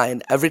new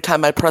line. Every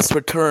time I press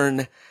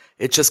return,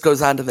 it just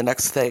goes on to the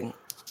next thing.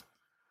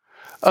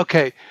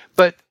 Okay,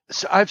 but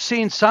I've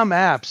seen some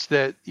apps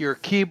that your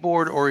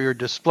keyboard or your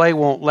display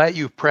won't let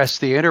you press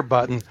the enter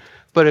button,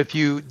 but if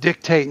you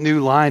dictate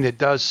new line, it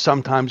does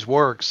sometimes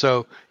work.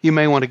 So you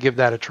may want to give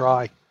that a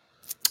try.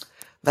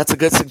 That's a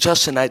good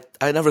suggestion. I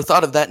never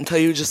thought of that until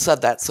you just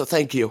said that, so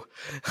thank you.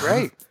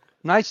 Great.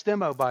 Nice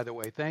demo, by the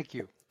way. Thank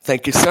you.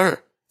 Thank you,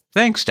 sir.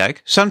 Thanks,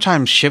 Doug.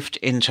 Sometimes Shift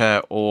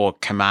Enter or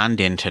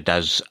Command Enter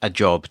does a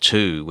job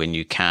too when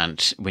you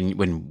can't,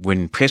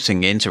 when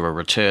pressing Enter or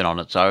Return on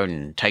its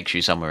own takes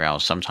you somewhere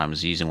else.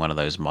 Sometimes using one of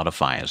those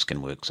modifiers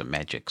can work some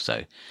magic.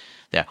 So,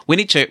 yeah, we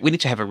need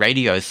to have a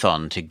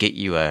radiothon to get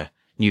you a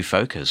new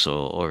focus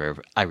or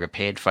a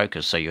repaired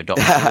focus so your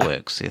Dr.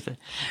 works.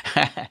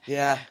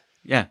 Yeah.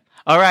 Yeah.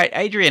 All right,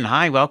 Adrian.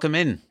 Hi, welcome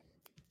in.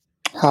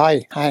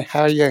 Hi.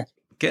 How are you?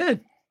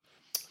 Good.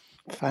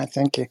 Fine,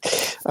 thank you.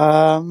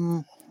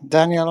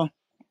 Daniel,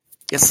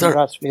 Yes, sir.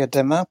 congrats for your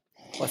demo.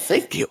 Well,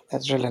 thank you.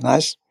 That's really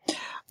nice.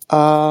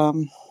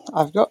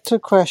 I've got two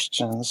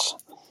questions.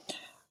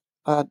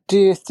 Do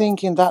you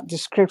think in that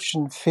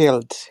description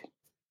field,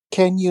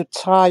 can you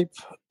type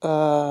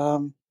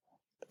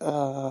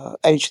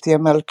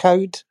HTML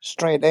code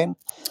straight in?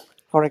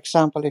 For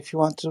example, if you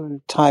want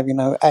to type,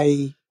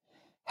 A,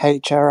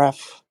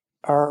 href,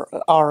 or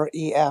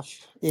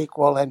ref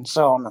equal and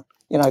so on,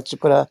 to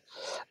put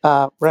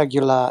a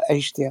regular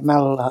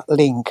HTML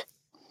link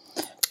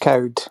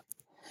code.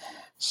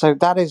 So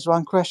that is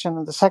one question.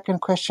 And the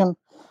second question,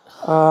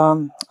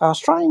 I was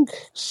trying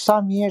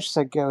some years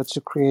ago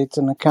to create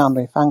an account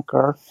with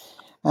Anchor,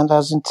 and I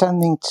was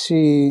intending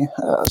to,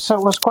 so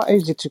it was quite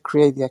easy to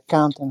create the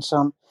account and so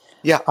on.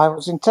 Yeah. I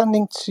was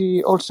intending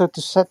to also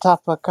to set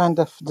up a kind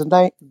of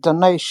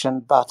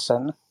donation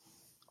button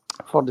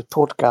for the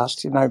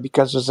podcast,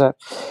 because there's a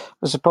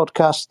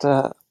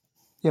podcast,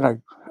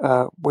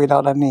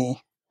 without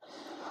any,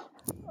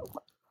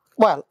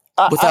 well,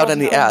 Without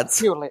any ads.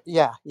 Purely,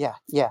 yeah.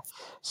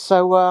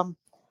 So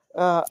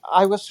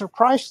I was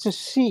surprised to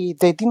see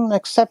they didn't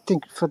accept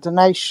it for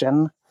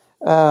donation,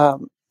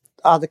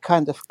 other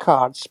kind of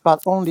cards,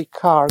 but only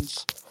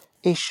cards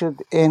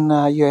issued in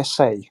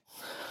USA.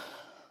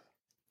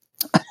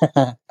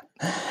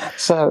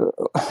 So,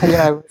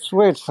 it's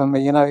weird for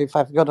me, if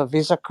I've got a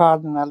Visa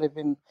card and I live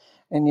in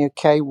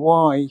UK,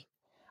 why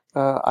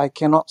I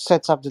cannot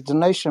set up the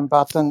donation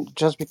button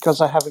just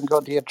because I haven't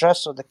got the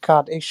address of the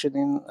card issued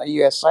in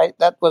USA?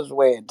 That was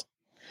weird.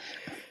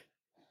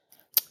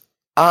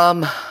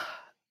 I'll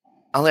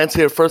answer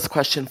your first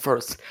question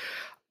first.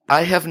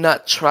 I have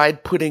not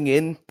tried putting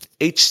in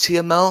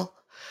HTML.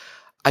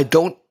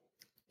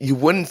 You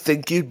wouldn't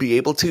think you'd be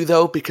able to,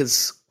 though,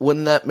 because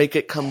wouldn't that make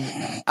it come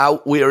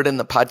out weird in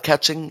the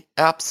podcatching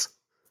apps?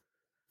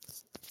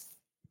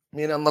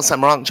 Unless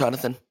I'm wrong,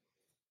 Jonathan.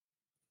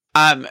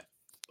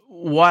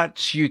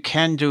 What you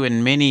can do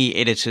in many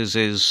editors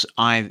is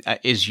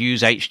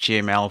use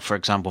HTML, for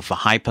example, for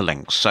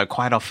hyperlinks. So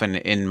quite often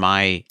in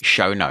my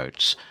show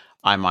notes,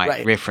 I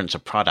might reference a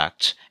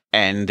product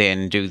and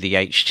then do the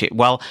HTML.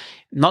 Well,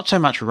 not so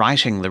much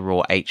writing the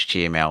raw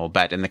HTML,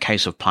 but in the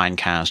case of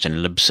Pinecast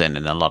and Libsyn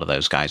and a lot of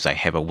those guys, they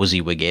have a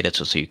WYSIWYG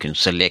editor, so you can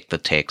select the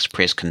text,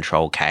 press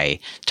Control-K,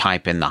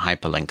 type in the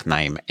hyperlink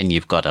name, and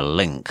you've got a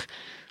link.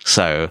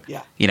 So,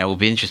 it will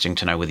be interesting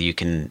to know whether you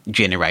can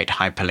generate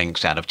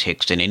hyperlinks out of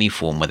text in any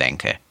form with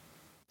Anchor.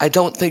 I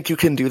don't think you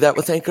can do that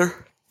with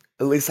Anchor.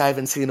 At least I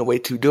haven't seen a way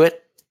to do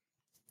it.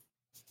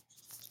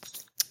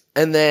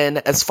 And then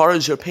as far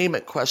as your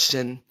payment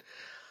question,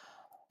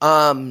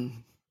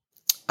 I'm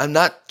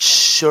not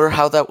sure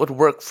how that would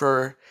work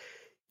for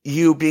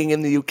you being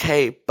in the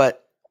UK,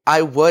 but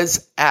I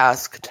was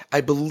asked,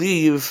 I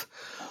believe,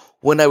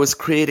 when I was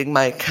creating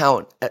my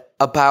account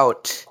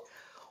about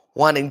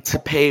wanting to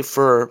pay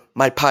for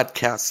my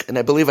podcast, and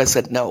I believe I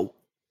said no.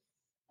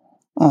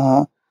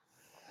 Uh-huh.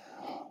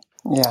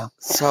 Yeah.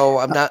 So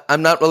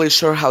I'm not really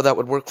sure how that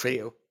would work for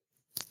you.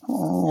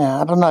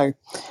 Yeah, I don't know.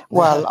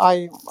 Well,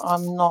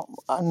 I'm not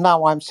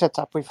now. I'm set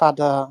up with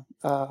other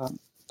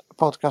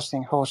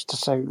podcasting hosts,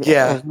 so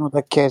it's not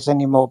the case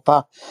anymore.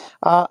 But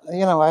I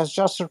was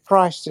just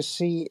surprised to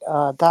see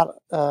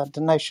that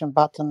donation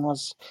button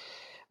was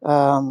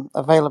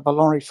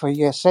available only for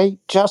USA,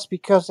 just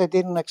because they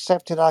didn't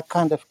accept that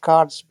kind of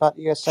cards, but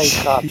USA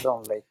cards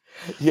only.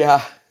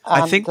 Yeah.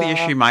 I think the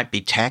issue might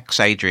be tax,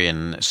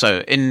 Adrian.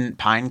 So in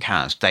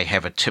Pinecast, they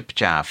have a tip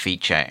jar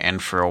feature,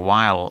 and for a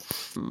while,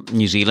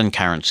 New Zealand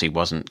currency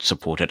wasn't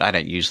supported. I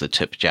don't use the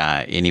tip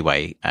jar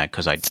anyway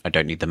because I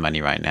don't need the money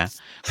right now.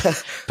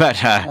 But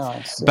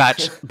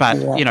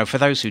for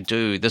those who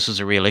do, this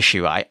is a real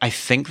issue. I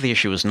think the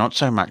issue is not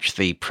so much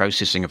the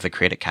processing of the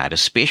credit card,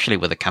 especially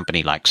with a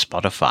company like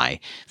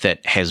Spotify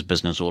that has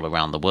business all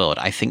around the world.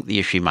 I think the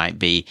issue might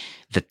be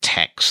the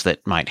tax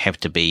that might have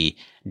to be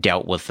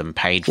dealt with and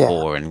paid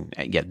for, and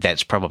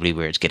that's probably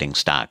where it's getting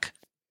stuck.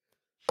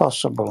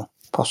 Possible.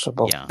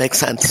 Yeah, makes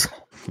sense.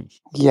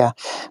 Yeah,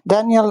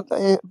 Daniel,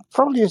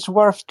 probably it's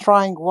worth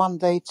trying one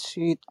day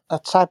to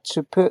attempt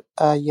to put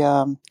a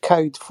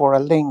code for a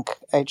link,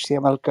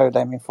 HTML code.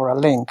 I mean, for a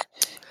link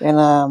in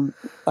a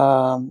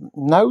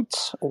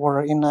note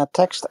or in a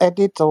text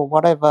edit or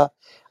whatever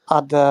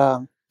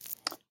other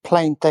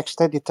plain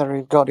text editor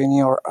you've got in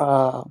your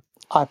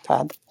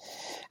iPad.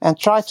 And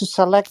try to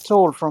select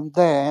all from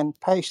there and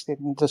paste it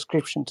in the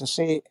description to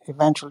see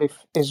eventually if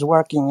it's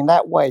working in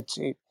that way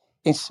to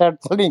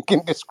insert the link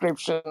in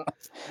description.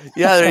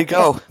 Yeah, there you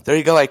go. There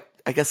you go. I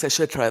guess I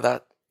should try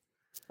that.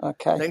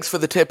 Okay. Thanks for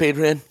the tip,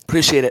 Adrian.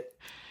 Appreciate it.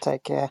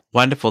 Take care.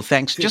 Wonderful,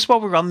 thanks. Just while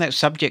we're on that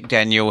subject,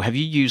 Daniel, have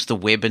you used the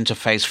web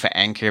interface for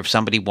Anchor? If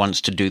somebody wants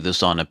to do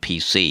this on a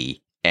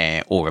PC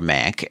or a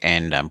Mac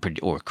and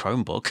or a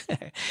Chromebook,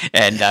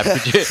 and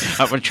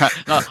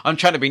I'm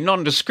trying to be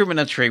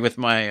non-discriminatory with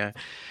my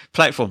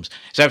platforms.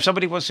 So if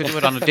somebody wants to do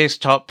it on a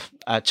desktop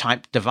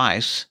type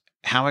device,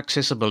 how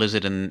accessible is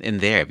it in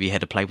there? Have you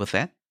had to play with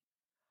that?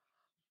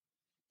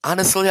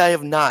 Honestly, I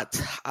have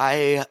not.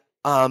 I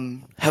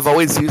have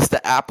always used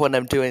the app when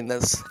I'm doing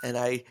this, and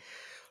the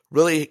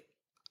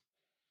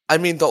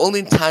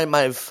only time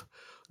I've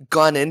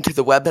gone into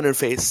the web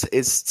interface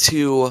is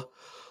to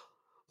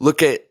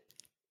look at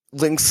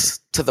links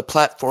to the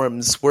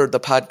platforms where the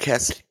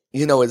podcast,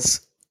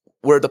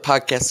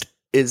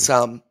 is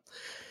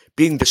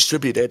being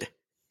distributed.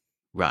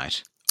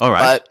 Right. All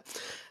right. But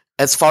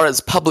as far as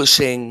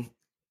publishing,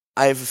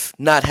 I've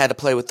not had to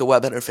play with the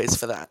web interface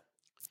for that.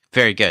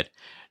 Very good.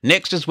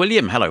 Next is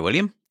William. Hello,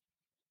 William.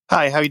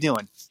 Hi, how you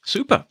doing?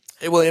 Super.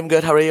 Hey, William.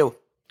 Good. How are you?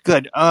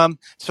 Good.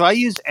 So I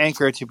use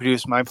Anchor to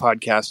produce my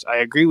podcast. I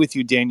agree with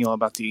you, Daniel,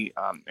 about the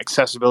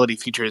accessibility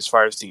feature as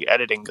far as the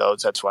editing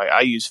goes. That's why I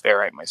use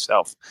Fairite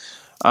myself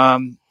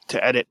to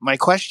edit. My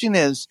question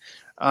is,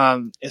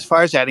 as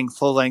far as adding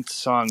full-length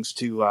songs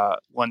to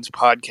one's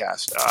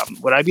podcast,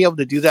 would I be able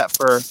to do that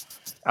for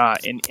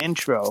an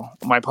intro,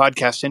 my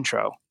podcast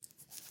intro?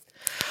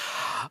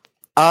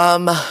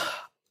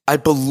 I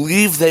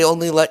believe they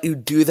only let you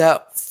do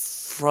that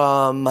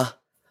from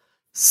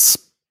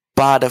Spotify.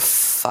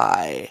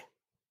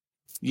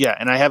 Yeah,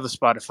 and I have a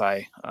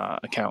Spotify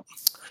account.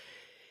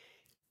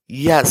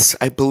 Yes,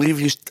 I believe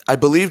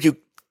you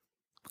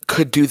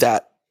could do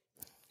that.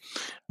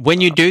 When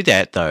you do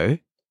that, though,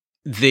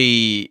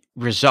 the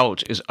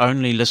result is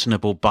only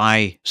listenable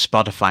by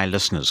Spotify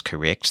listeners,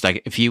 correct?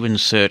 Like if you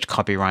insert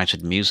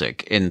copyrighted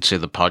music into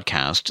the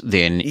podcast,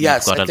 then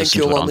yes, you've got to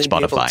listen to it on Spotify.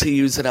 Be able to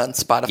use it on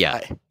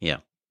Spotify. Yeah.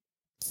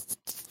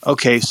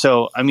 Okay,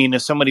 so I mean,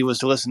 if somebody was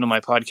to listen to my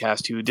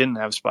podcast who didn't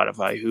have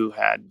Spotify, who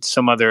had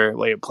some other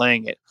way of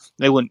playing it,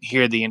 they wouldn't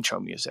hear the intro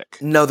music.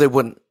 No, they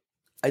wouldn't.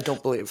 I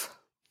don't believe.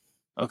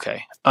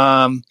 Okay.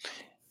 My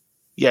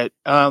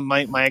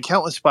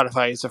account with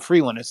Spotify is a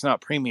free one. It's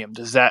not premium.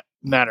 Does that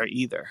matter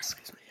either?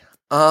 Excuse me.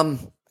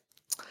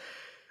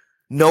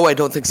 No, I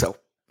don't think so.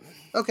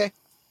 Okay.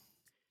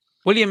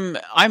 William,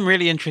 I'm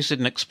really interested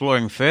in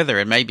exploring further,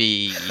 and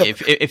maybe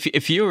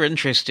if you're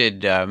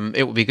interested,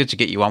 it would be good to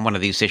get you on one of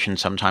these sessions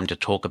sometime to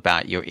talk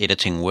about your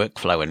editing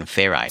workflow in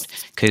Fairite,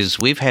 because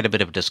we've had a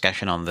bit of a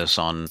discussion on this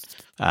on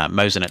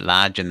Mosen at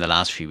Large in the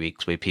last few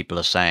weeks, where people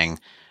are saying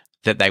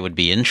that they would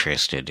be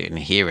interested in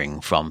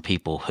hearing from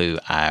people who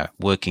are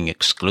working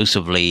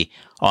exclusively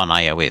on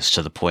iOS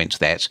to the point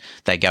that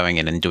they're going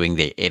in and doing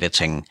their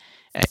editing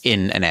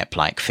in an app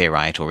like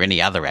Fairite or any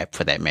other app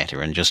for that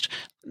matter, and just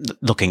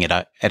looking at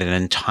an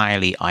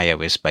entirely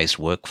iOS-based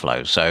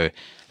workflow. So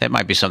that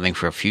might be something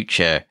for a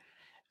future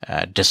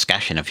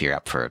discussion if you're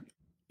up for it.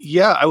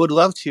 Yeah, I would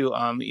love to.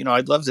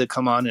 I'd love to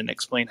come on and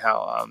explain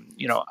how,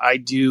 I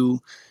do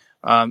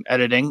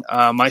editing.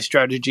 My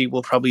strategy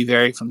will probably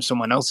vary from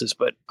someone else's,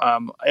 but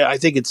I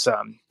think it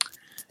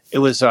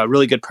was a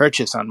really good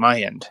purchase on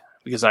my end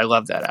because I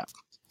love that app.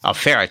 Oh,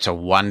 Fairite's a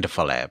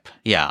wonderful app.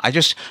 Yeah,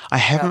 I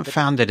haven't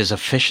found it as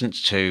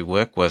efficient to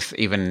work with,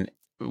 even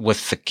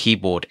with the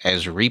keyboard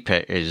as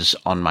Reaper is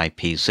on my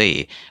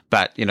PC.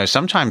 But,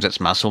 sometimes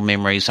it's muscle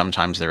memory.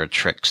 Sometimes there are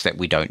tricks that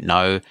we don't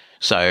know.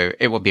 So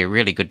it would be a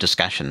really good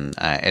discussion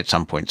at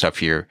some point. So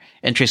if you're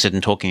interested in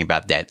talking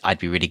about that, I'd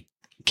be really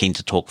keen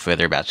to talk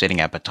further about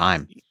setting up a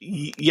time.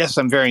 Yes,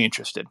 I'm very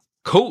interested.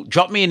 Cool.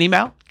 Drop me an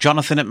email,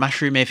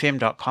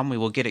 jonathan@mushroomfm.com. We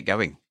will get it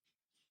going.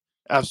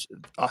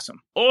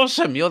 Awesome.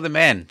 Awesome. You're the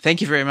man.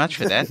 Thank you very much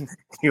for that.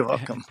 You're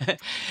welcome.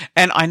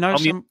 And I know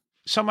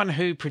someone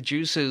who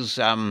produces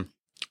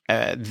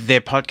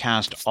their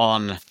podcast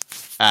on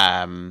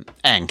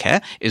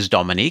Anchor is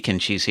Dominique,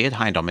 and she's here.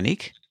 Hi,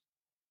 Dominique.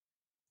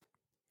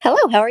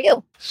 Hello, how are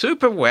you?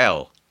 Super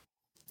well.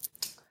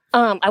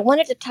 I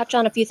wanted to touch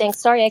on a few things.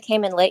 Sorry I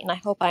came in late, and I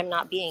hope I'm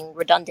not being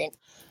redundant.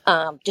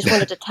 Just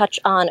wanted to touch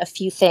on a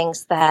few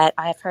things that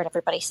I've heard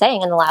everybody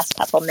saying in the last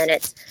couple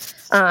minutes.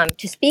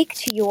 To speak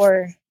to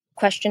your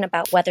question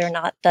about whether or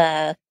not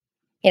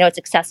it's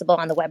accessible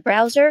on the web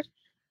browser,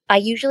 I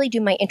usually do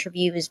my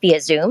interviews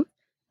via Zoom,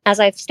 as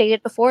I've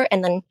stated before,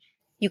 and then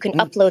you can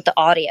upload the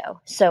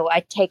audio. So I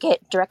take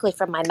it directly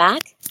from my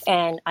Mac,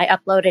 and I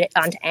upload it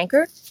onto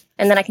Anchor,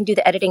 and then I can do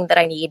the editing that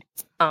I need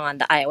on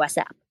the iOS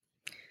app.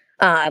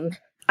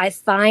 I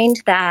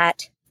find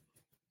that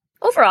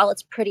overall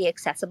it's pretty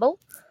accessible,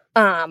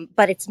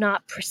 but it's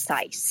not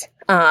precise.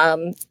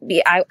 I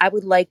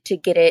would like to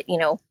get it,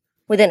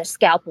 within a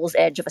scalpel's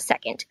edge of a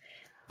second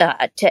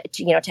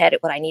to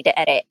edit what I need to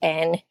edit.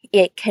 And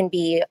it can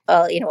be,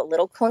 a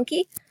little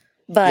clunky,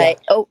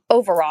 but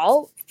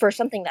overall, for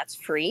something that's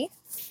free,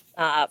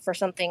 for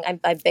something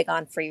I'm big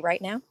on free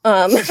right now.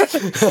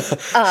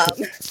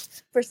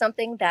 for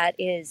something that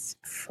is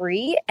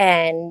free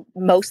and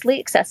mostly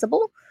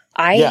accessible,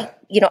 Yeah.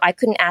 I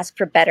couldn't ask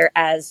for better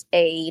as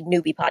a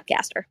newbie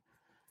podcaster.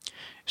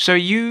 So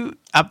you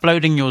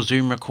uploading your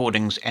Zoom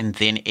recordings and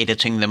then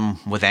editing them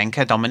with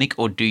Anchor, Dominic,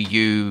 or do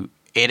you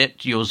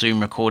edit your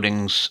Zoom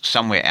recordings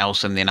somewhere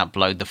else and then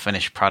upload the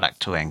finished product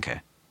to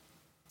Anchor?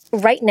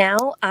 Right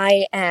now,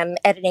 I am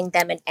editing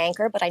them in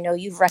Anchor, but I know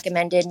you've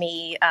recommended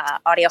me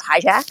Audio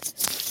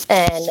Hijack,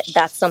 and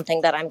that's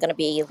something that I'm going to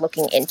be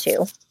looking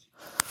into.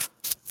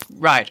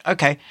 Right.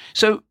 Okay.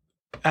 So,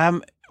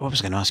 what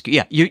was I going to ask you?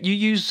 Yeah, you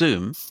use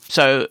Zoom.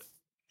 So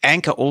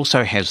Anchor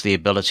also has the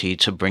ability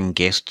to bring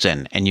guests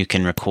in, and you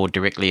can record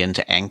directly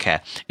into Anchor.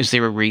 Is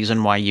there a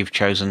reason why you've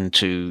chosen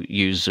to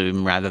use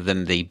Zoom rather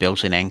than the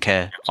built-in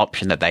Anchor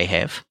option that they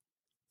have?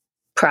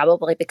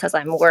 Probably because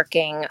I'm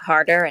working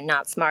harder and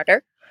not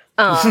smarter.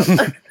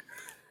 To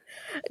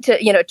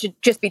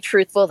just be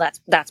truthful,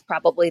 that's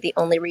probably the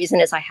only reason,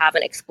 is I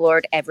haven't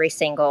explored every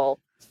single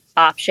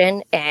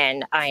option,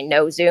 and I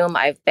know Zoom.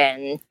 I've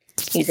been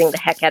using the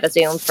heck out of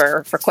Zoom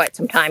for quite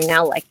some time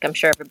now, like I'm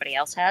sure everybody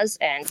else has,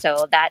 and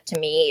so that to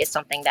me is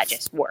something that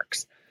just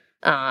works.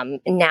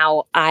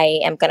 Now I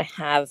am going to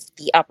have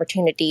the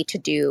opportunity to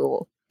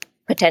do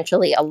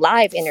potentially a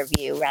live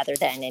interview rather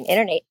than an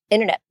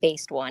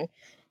internet-based one,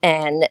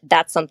 and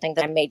that's something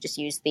that I may just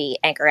use the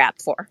Anchor app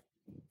for.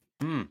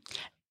 Mm.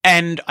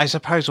 And I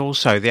suppose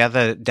also the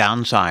other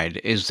downside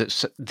is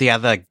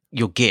that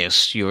your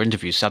guest, your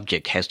interview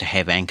subject, has to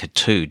have Anchor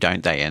too,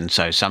 don't they? And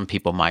so some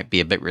people might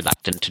be a bit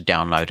reluctant to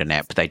download an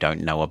app they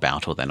don't know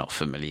about or they're not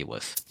familiar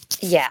with.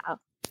 Yeah.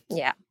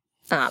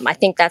 I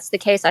think that's the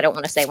case. I don't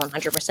want to say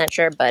 100%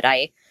 sure, but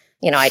I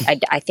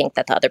think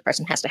that the other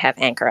person has to have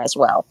Anchor as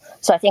well.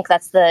 So I think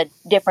that's the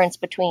difference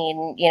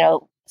between,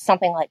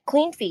 something like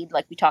CleanFeed,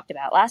 like we talked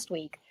about last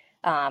week,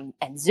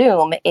 and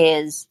Zoom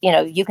is,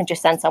 you can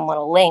just send someone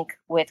a link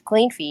with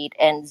CleanFeed,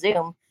 and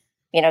Zoom,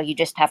 you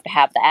just have to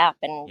have the app.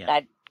 And Yeah.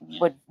 I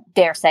would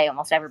dare say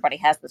almost everybody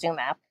has the Zoom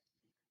app.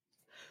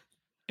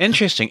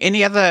 Interesting.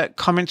 Any other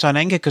comments on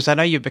Anchor? Because I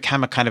know you've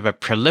become a kind of a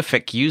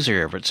prolific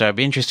user of it, so it'd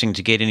be interesting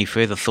to get any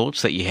further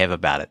thoughts that you have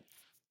about it.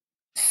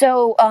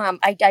 So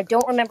I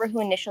don't remember who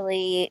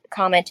initially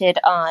commented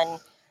on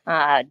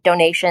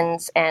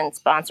donations and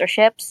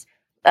sponsorships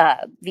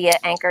via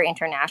Anchor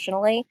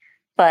internationally,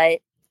 but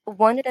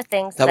one of the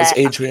things That was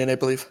Adrian, I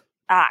believe.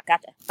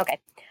 Gotcha. Okay.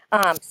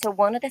 So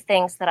one of the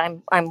things that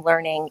I'm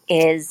learning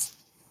is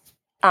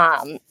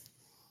at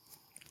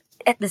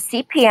the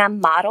CPM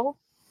model,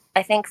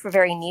 I think for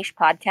very niche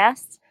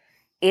podcasts,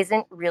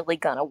 isn't really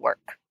gonna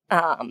work.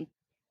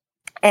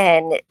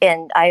 And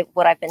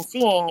what I've been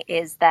seeing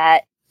is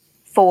that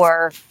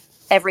for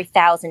every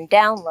 1,000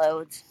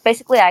 downloads,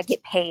 basically I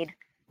get paid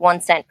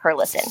 1 cent per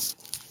listen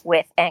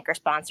with Anchor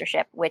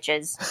sponsorship, which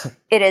is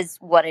it is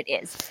what it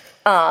is.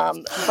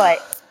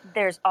 But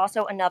there's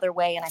also another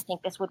way, and I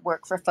think this would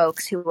work for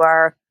folks who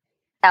are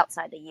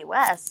outside the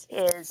US,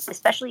 is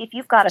especially if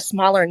you've got a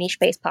smaller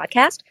niche-based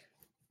podcast,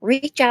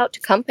 reach out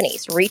to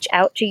companies, reach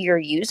out to your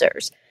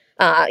users,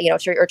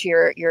 to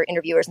your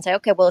interviewers and say,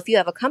 okay, well, if you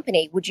have a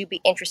company, would you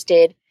be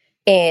interested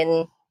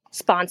in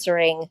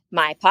sponsoring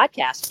my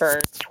podcast for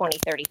 20,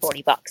 30,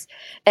 40 bucks?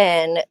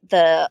 And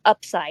the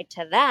upside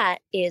to that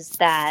is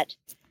that,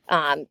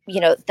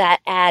 that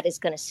ad is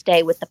going to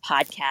stay with the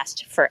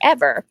podcast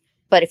forever.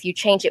 But if you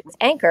change it with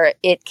Anchor,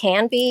 it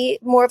can be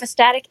more of a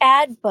static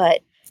ad,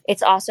 but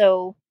it's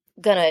also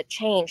going to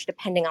change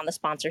depending on the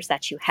sponsors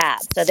that you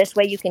have. So this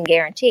way you can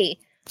guarantee,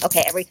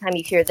 okay, every time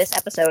you hear this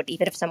episode,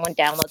 even if someone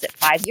downloads it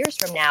 5 years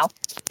from now,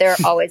 they're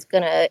always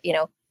going to,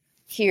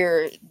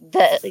 hear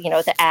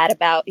the ad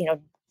about,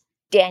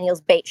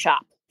 Daniel's bait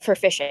shop for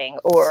fishing,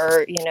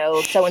 or,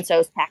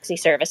 so-and-so's taxi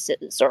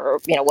services, or,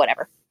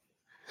 whatever.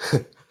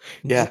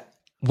 Yeah.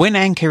 When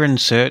Anchor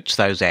inserts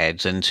those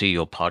ads into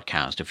your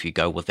podcast, if you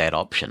go with that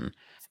option,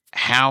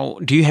 how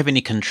do you have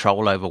any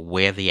control over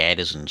where the ad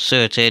is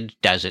inserted?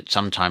 Does it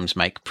sometimes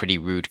make pretty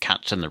rude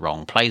cuts in the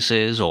wrong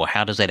places, or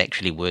how does that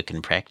actually work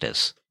in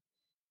practice?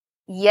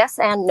 Yes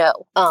and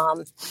no.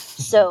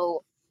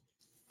 So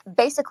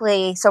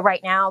basically,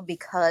 right now,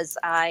 because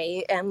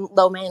I am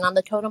low man on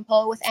the totem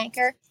pole with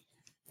Anchor,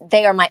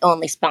 they are my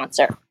only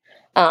sponsor.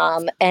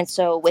 And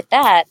so with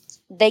that,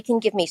 they can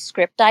give me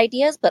script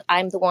ideas, but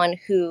I'm the one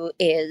who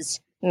is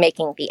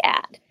making the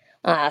ad.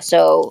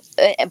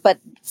 But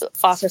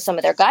also some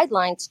of their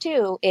guidelines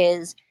too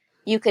is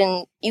you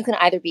can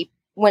either be,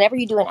 whenever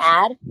you do an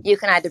ad, you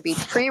can either be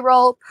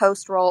pre-roll,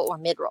 post-roll, or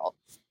mid-roll.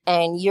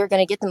 And you're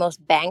going to get the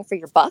most bang for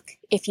your buck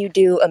if you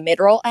do a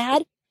mid-roll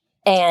ad.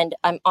 And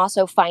I'm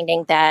also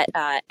finding that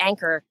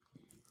Anchor,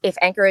 if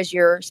Anchor is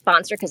your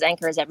sponsor, because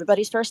Anchor is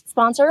everybody's first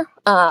sponsor,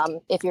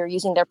 if you're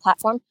using their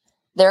platform,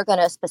 they're going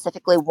to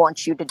specifically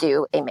want you to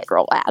do a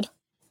mid-roll ad.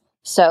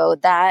 So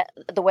that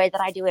the way that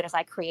I do it is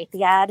I create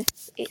the ad.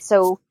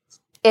 So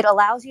it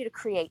allows you to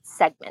create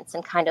segments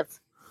and kind of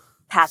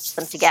patch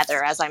them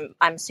together, as I'm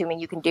assuming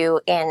you can do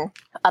in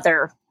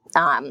other,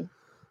 in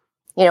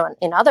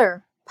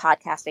other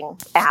podcasting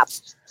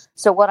apps.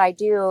 So what I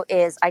do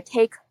is I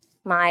take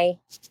my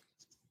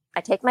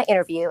I take my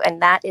interview,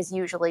 and that is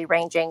usually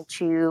ranging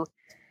to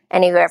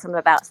anywhere from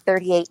about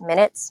 38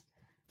 minutes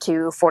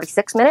to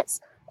 46 minutes.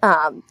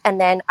 And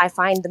then I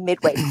find the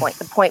midway point,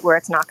 the point where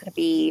it's not going to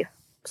be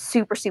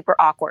super, super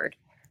awkward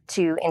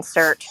to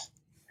insert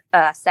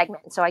a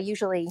segment. So I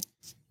usually,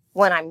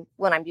 when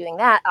I'm doing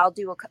that, I'll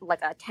do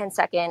like a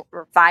 10-second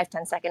or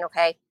 5-10-second.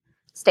 Okay,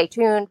 stay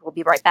tuned. We'll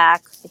be right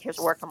back. Here's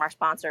a word from our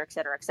sponsor, et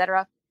cetera, et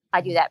cetera.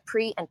 I do that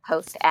pre and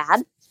post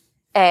ad.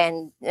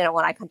 And,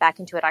 when I come back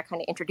into it, I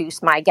kind of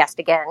introduce my guest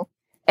again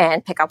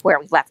and pick up where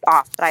we left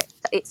off.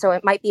 So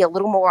it might be a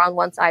little more on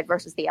one side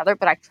versus the other,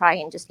 but I try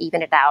and just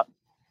even it out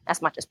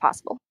as much as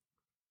possible.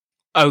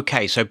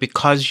 Okay, so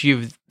because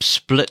you've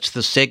split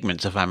the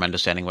segments, if I'm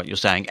understanding what you're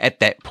saying, at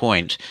that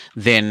point,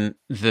 then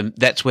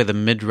that's where the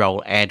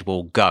mid-roll ad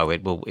will go.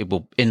 It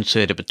will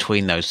insert it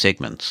between those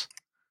segments.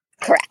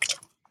 Correct.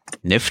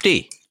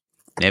 Nifty.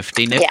 Yeah,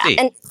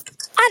 and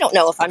I don't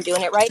know if I'm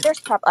doing it right.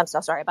 I'm so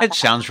sorry about that. It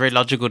sounds very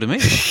logical to me.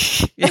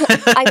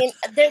 I mean,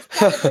 there's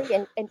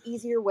probably an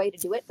easier way to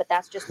do it, but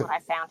that's just what I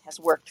found has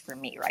worked for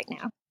me right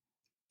now.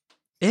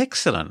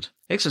 Excellent.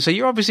 So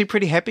you're obviously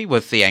pretty happy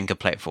with the Anchor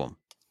platform.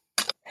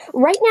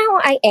 Right now,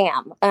 I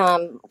am.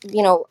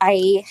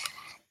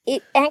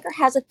 Anchor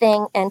has a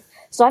thing, and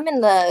so I'm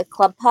in the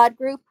Club Pod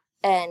group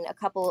and a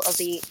couple of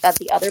the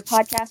other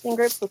podcasting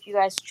groups, which you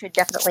guys should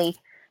definitely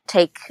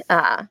take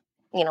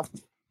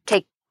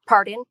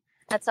part in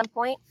at some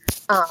point.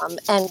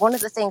 And one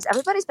of the things,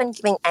 everybody's been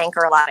giving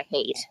Anchor a lot of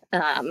hate,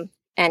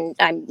 and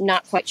I'm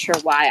not quite sure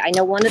why. I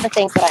know one of the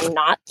things that I'm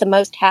not the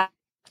most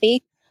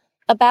happy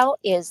about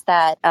is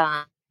that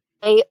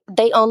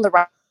they own the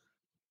right,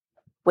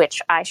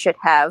 which I should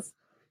have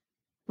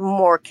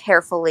more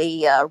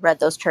carefully read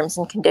those terms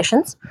and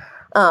conditions.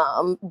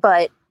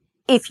 But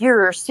if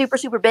you're super,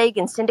 super big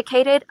and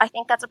syndicated, I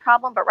think that's a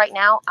problem. But right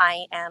now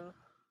I am,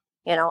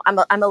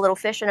 I'm a little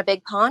fish in a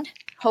big pond,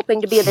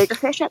 hoping to be a bigger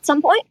fish at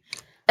some point.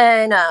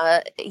 And,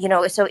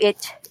 so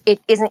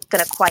it isn't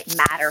going to quite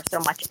matter so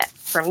much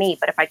for me.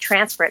 But if I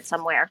transfer it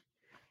somewhere,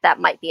 that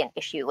might be an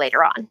issue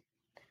later on.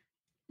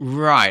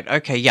 Right.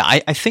 Okay. Yeah.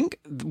 I think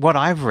what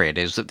I've read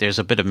is that there's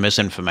a bit of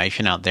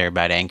misinformation out there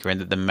about Anchor,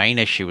 and that the main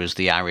issue is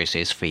the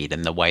RSS feed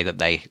and the way that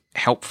they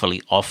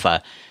helpfully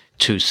offer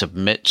to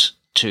submit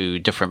to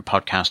different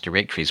podcast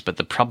directories. But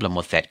the problem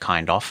with that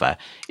kind offer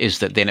is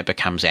that then it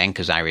becomes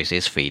Anchor's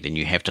RSS feed and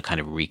you have to kind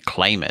of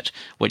reclaim it,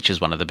 which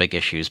is one of the big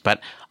issues. But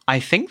I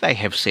think they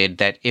have said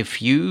that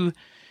if you,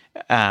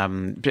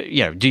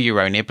 do your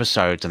own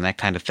episodes and that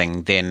kind of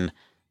thing, then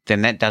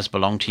that does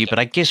belong to you. But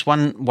I guess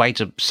one way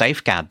to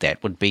safeguard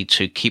that would be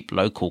to keep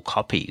local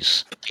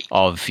copies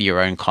of your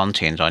own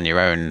content on your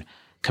own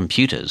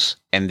computers.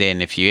 And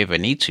then if you ever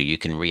need to, you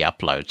can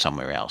re-upload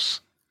somewhere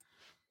else.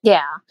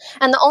 Yeah.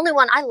 And the only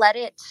one I let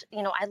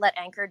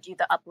Anchor do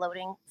the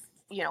uploading,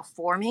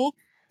 for me.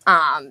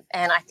 And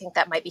I think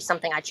that might be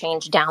something I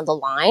change down the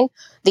line.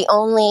 The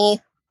only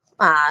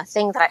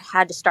thing that I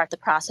had to start the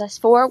process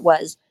for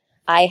was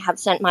I have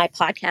sent my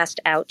podcast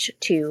out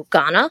to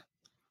Ghana,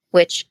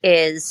 which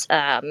is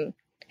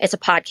it's a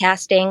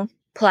podcasting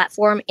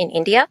platform in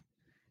India.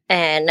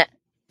 And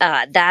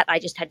that I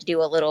just had to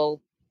do a little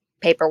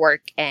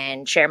paperwork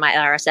and share my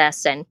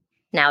RSS, and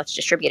now it's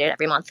distributed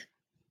every month.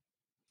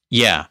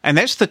 Yeah, and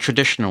that's the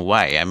traditional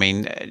way. I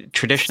mean,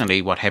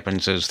 traditionally what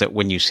happens is that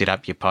when you set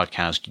up your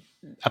podcast,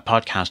 a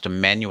podcaster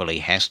manually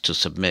has to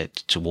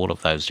submit to all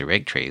of those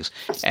directories,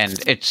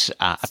 and it's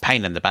a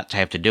pain in the butt to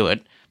have to do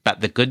it.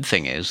 But the good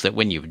thing is that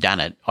when you've done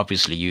it,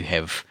 obviously you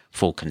have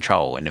full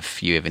control, and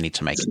if you ever need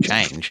to make a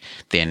change,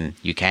 then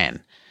you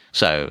can.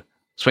 So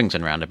swings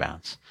and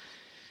roundabouts.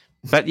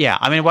 But yeah,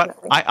 I mean,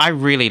 I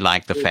really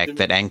like the fact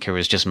that Anchor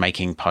is just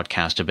making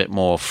podcast a bit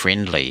more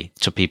friendly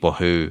to people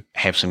who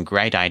have some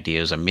great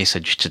ideas, a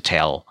message to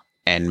tell,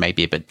 and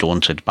maybe a bit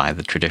daunted by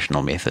the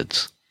traditional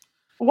methods.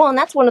 Well, and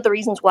that's one of the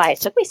reasons why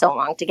it took me so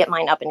long to get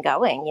mine up and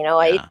going.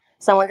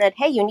 Someone said,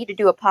 hey, you need to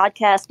do a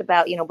podcast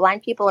about,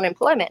 blind people and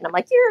employment. And I'm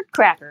like, you're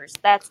crackers.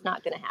 That's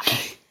not going to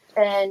happen.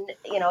 And,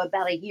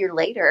 about a year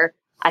later,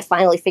 I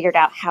finally figured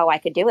out how I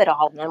could do it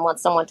all. And then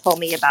once someone told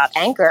me about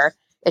Anchor,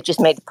 it just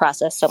made the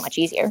process so much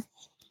easier.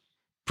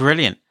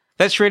 Brilliant.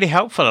 That's really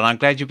helpful. And I'm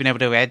glad you've been able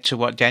to add to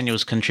what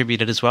Daniel's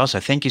contributed as well. So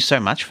thank you so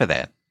much for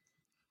that.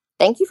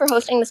 Thank you for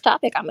hosting this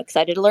topic. I'm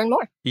excited to learn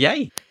more.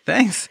 Yay.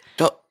 Thanks.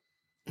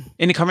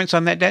 Any comments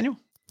on that, Daniel?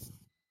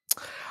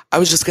 I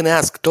was just going to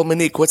ask,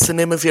 Dominique, what's the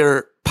name of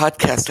your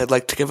podcast? I'd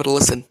like to give it a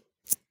listen.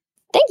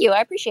 Thank you.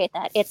 I appreciate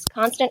that. It's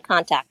Constant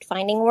Contact,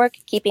 finding work,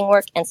 keeping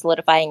work, and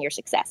solidifying your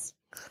success.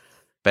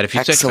 But if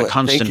you search for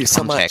Constant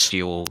Contact,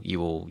 you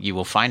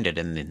will find it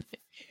in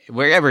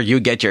wherever you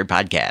get your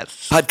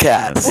podcasts.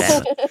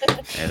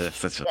 That's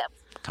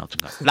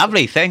Constant.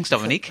 Lovely. Thanks,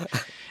 Dominique.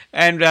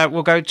 And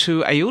we'll go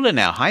to Ayula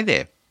now. Hi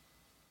there.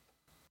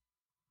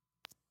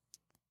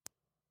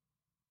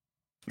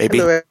 Maybe.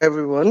 Hello,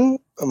 everyone.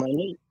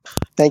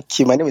 Thank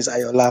you. My name is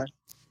Ayola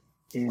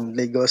in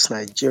Lagos,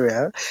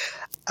 Nigeria.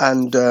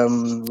 And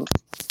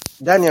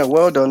Daniel,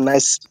 well done.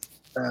 Nice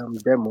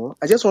demo.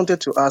 I just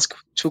wanted to ask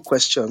two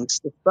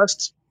questions. The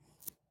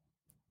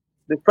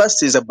The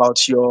first is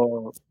about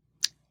your.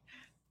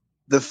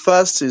 The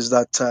first is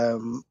that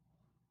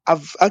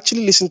I've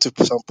actually listened to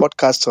some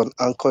podcasts on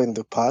Anchor in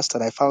the past,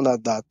 and I found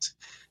out that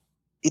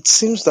it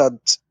seems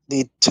that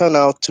they turn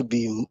out to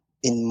be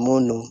in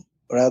mono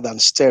rather than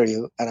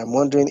stereo. And I'm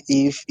wondering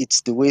if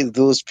it's the way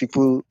those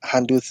people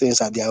handle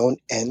things at their own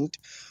end,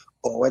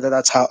 or whether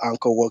that's how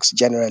Anchor works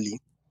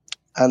generally.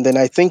 And then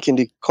I think in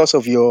the course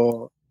of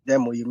your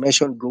demo, you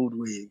mentioned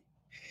Goldwave.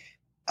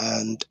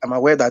 And I'm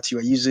aware that you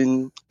are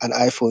using an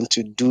iPhone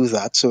to do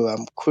that. So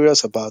I'm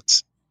curious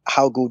about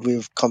how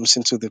Goldwave comes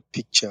into the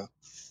picture.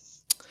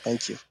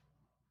 Thank you.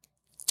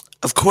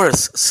 Of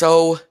course.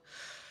 So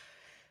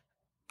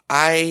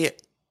I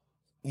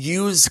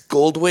use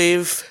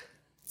Goldwave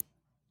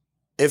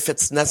if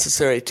it's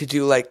necessary to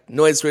do like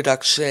noise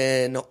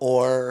reduction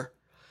or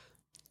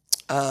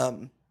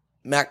maximizing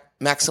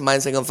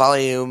a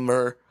volume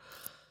or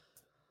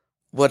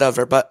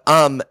whatever. But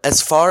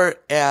as far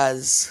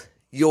as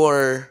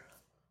your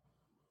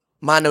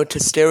mono to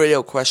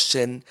stereo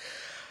question,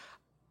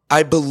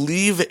 I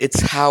believe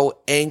it's how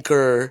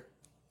Anchor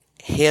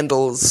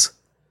handles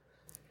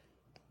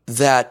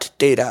that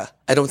data.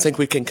 I don't think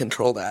we can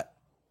control that.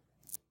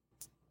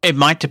 It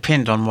might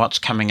depend on what's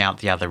coming out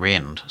the other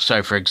end.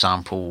 So, for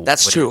example,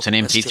 That's whether true. it's an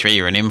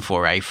MP3 or an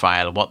M4A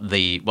file, what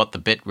the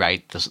bit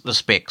rate, the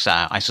specs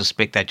are. I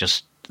suspect they're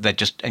just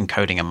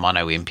encoding a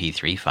mono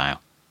MP3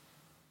 file.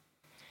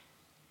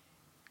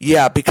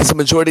 Yeah, because the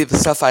majority of the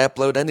stuff I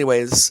upload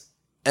anyways,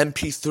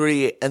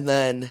 MP3, and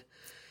then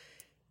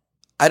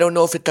I don't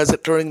know if it does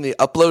it during the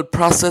upload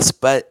process,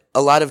 but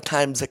a lot of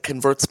times it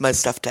converts my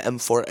stuff to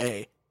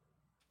M4A.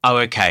 Oh,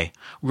 okay.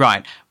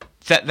 Right.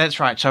 That's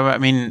right. So, I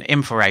mean,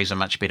 M4A is a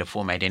much better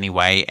format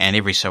anyway, and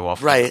every so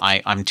often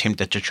I'm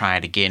tempted to try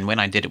it again. When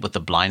I did it with The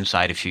Blind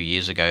Side a few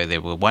years ago,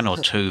 there were one or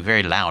two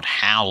very loud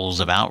howls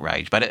of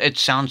outrage, but it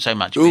sounds so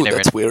much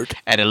better weird.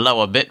 At a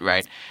lower bit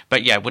rate.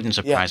 But yeah, it wouldn't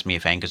surprise me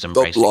if Anchor's The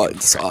embracing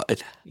Blind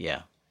Side.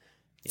 Yeah.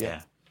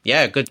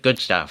 Yeah, good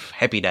stuff.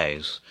 Happy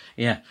days.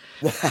 Yeah.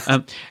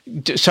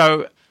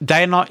 So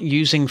they're not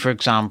using, for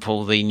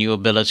example, the new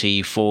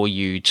ability for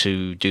you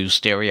to do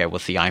stereo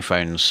with the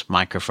iPhone's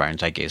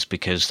microphones, I guess,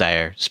 because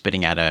they're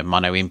spitting out a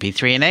mono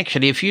MP3. And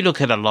actually, if you look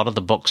at a lot of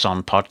the books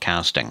on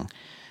podcasting,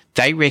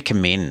 they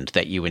recommend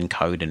that you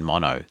encode in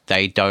mono.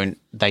 They don't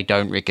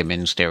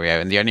recommend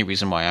stereo. And the only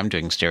reason why I'm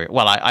doing stereo,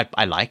 well,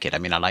 I like it. I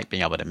mean, I like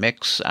being able to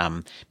mix,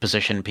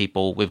 position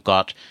people. We've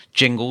got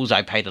jingles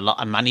I paid a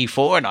lot of money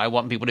for, and I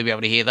want people to be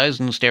able to hear those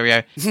in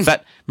stereo.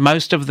 But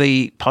most of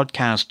the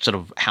podcast sort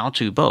of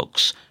how-to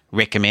books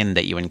recommend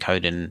that you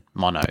encode in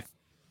mono.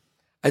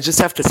 I just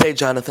have to say,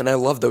 Jonathan, I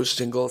love those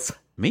jingles.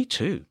 Me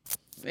too.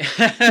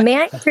 May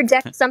I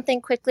interject something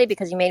quickly,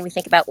 because you made me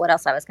think about what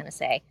else I was going to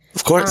say?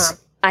 Of course.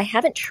 I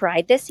haven't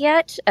tried this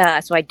yet,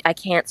 so I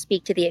can't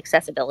speak to the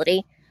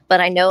accessibility,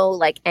 but I know,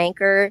 like,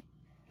 Anchor,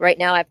 right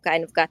now I've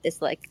kind of got this,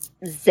 like,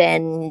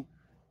 zen,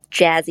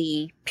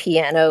 jazzy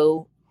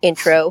piano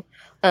intro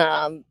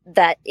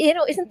that,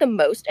 isn't the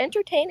most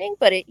entertaining,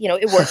 but it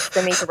works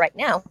for me for right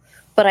now.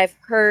 But I've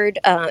heard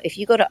if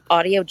you go to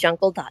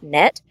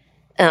audiojungle.net,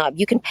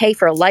 you can pay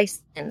for a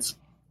license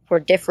for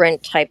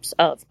different types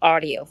of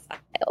audio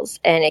files,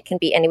 and it can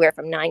be anywhere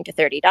from $9 to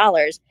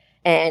 $30,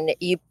 and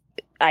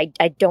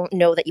I don't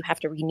know that you have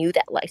to renew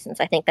that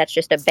license. I think that's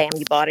just a bam,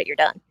 you bought it, you're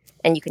done.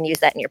 And you can use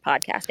that in your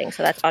podcasting.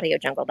 So that's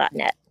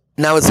audiojungle.net.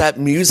 Now, is that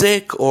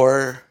music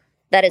or?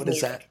 That is what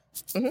music.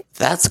 Is that? Mm-hmm.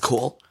 That's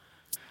cool.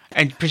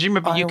 And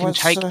presumably you can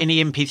take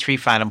any MP3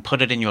 file and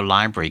put it in your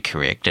library,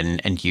 correct?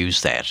 And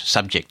use that,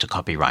 subject to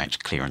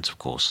copyright clearance, of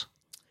course.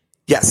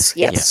 Yes.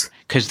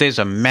 Because there's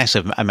a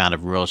massive amount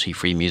of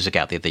royalty-free music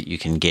out there that you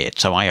can get.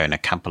 So I own a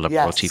couple of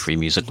royalty-free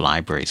music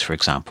libraries, for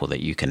example,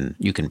 that you can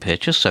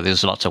purchase. So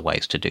there's lots of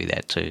ways to do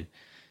that too.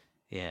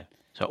 Yeah.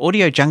 So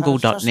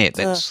audiojungle.net,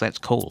 that's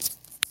cool.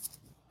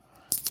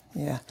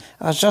 Yeah,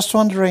 I was just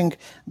wondering,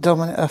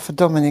 for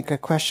Dominic, a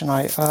question.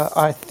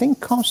 I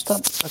think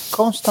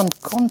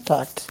constant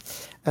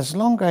contact, as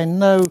long as I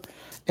know,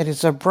 it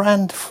is a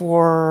brand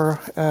for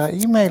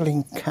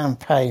emailing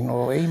campaign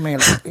or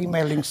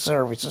emailing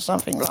service or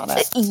something like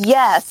that.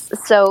 Yes.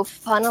 So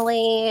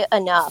funnily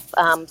enough,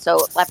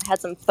 so I've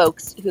had some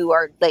folks who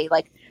they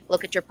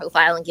look at your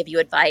profile and give you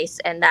advice,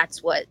 and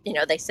that's what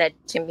they said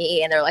to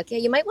me, and they're like, yeah,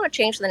 you might want to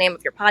change the name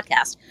of your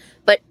podcast.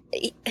 But,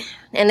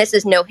 and this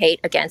is no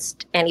hate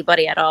against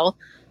anybody at all,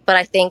 but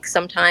I think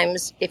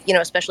sometimes if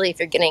especially if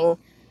you're getting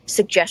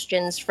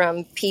suggestions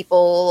from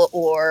people,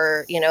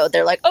 or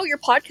they're like, oh, your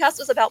podcast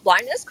is about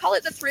blindness, call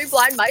it the 3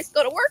 Blind Mice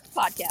Go to Work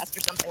podcast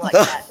or something like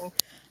that. And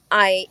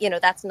I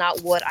that's not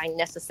what I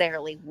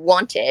necessarily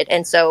wanted.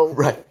 And so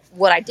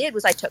what I did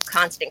was I took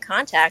Constant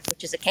Contact,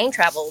 which is a cane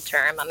travel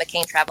term. I'm a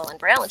cane travel and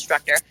Braille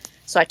instructor,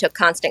 so I took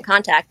Constant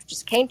Contact, which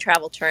is a cane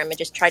travel term, and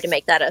just tried to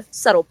make that a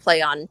subtle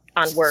play on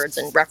words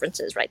and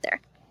references right there.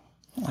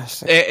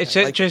 It's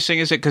interesting,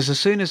 is it? Because as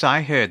soon as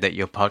I heard that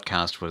your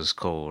podcast was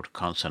called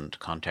Constant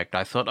Contact,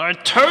 I thought, I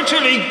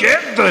totally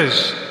get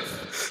this.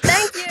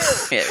 Thank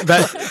you. Yeah,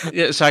 but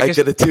so I guess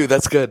get it too.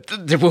 That's good.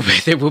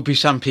 There will be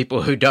some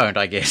people who don't,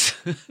 I guess.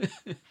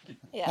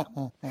 Yeah.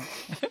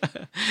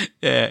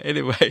 Yeah,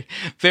 anyway,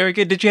 very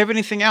good. Did you have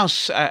anything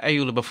else,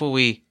 Ayula, before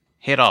we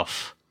head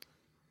off?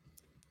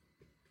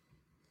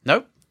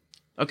 No?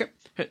 Okay.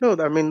 No,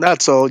 I mean,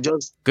 that's all.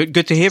 Just Good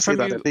to hear say from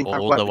that I you think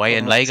all Aqua the way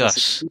in becomes Lagos.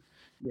 accessible.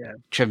 Yeah.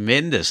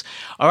 Tremendous.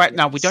 All right,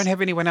 now we don't Yes.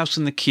 have anyone else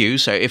in the queue,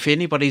 so if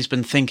anybody's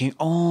been thinking,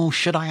 oh,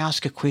 should I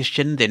ask a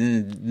question,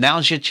 then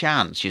now's your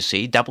chance, you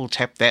see. Double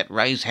tap that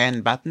raise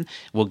hand button.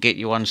 We'll get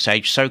you on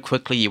stage so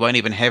quickly you won't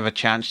even have a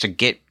chance to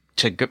get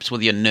to grips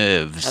with your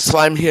nerves. That's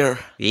why I'm here.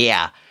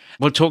 Yeah.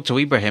 We'll talk to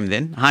Ibrahim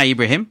then. Hi,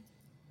 Ibrahim.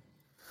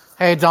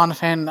 Hey,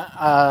 Jonathan.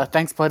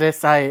 Thanks for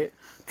this. I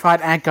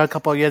tried Anchor a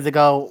couple of years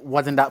ago.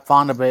 Wasn't that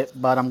fond of it,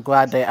 but I'm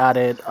glad they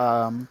added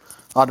a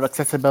lot of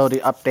accessibility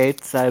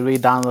updates. I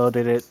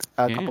re-downloaded it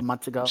a couple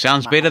months ago.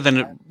 Sounds better than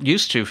it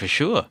used to, for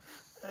sure.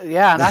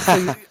 Yeah, and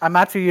actually, I'm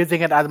actually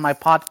using it as my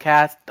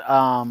podcast,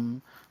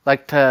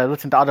 like to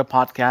listen to other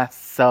podcasts.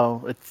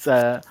 So it's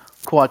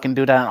cool. I can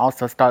do that and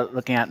also start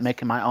looking at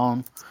making my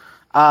own.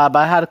 But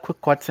I had a quick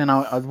question.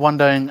 I was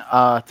wondering,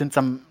 since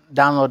I'm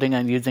downloading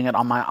and using it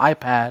on my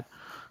iPad,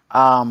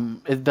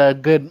 is there a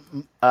good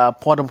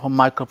portable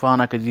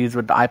microphone I could use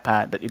with the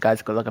iPad that you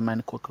guys could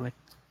recommend quickly?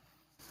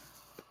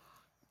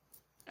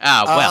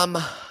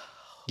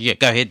 Yeah,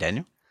 go ahead,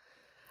 Daniel.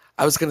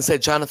 I was going to say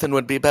Jonathan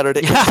would be better to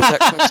answer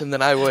that question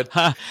than I would.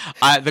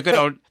 The good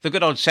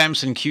old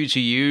Samsung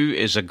Q2U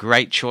is a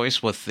great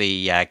choice with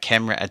the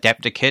camera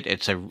adapter kit.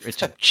 It's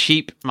a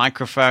cheap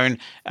microphone,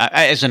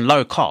 as in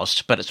low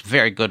cost, but it's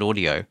very good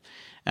audio.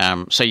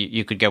 So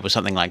you could go with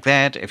something like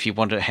that. If you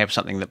want to have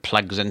something that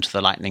plugs into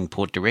the Lightning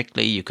port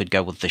directly, you could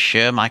go with the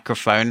Shure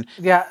microphone.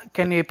 Yeah,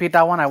 can you repeat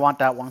that one? I want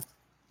that one.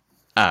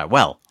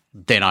 Well,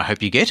 then I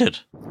hope you get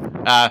it.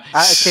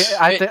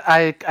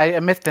 I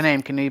missed the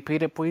name. Can you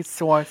repeat it,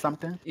 please, or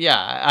something?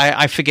 Yeah,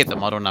 I forget the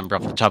model number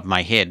off the top of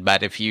my head,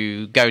 but if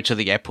you go to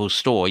the Apple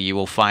Store, you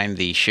will find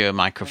the Shure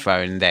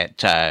microphone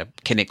that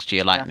connects to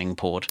your Lightning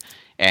port.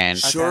 And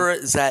Shure,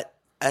 is that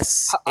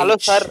S? Hello,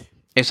 sir.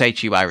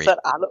 SHURE. Sir,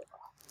 hello.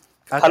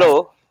 Okay.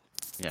 Hello.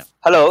 Yeah.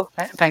 Hello.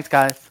 Thanks,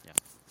 guys.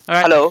 All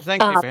right. Hello.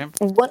 Thank you, Abraham.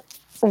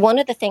 One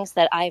of the things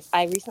that I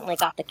recently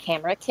got the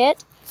camera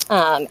kit,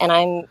 and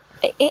I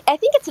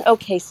think it's an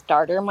okay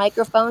starter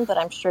microphone, but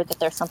I'm sure that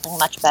there's something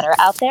much better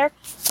out there.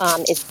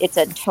 It's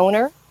a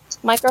toner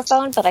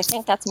microphone, but I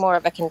think that's more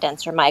of a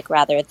condenser mic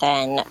rather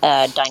than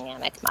a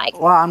dynamic mic.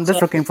 Well, I'm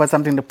just looking for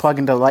something to plug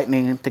into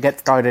Lightning to get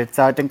started,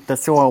 so I think the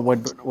Shure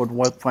would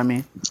work for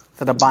me.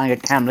 Instead of buying a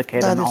camera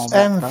kit That and all is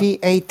that stuff.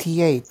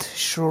 MV88,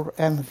 Shure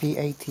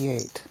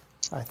MV88,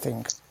 I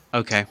think.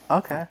 Okay.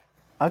 Okay.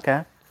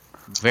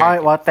 Very All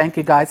right, well, thank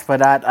you guys for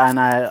that, and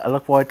I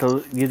look forward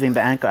to using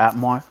the Anchor app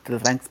more. So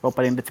thanks for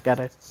putting it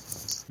together.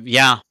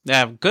 Yeah,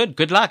 good.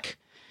 Good luck.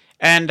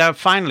 And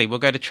finally, we'll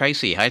go to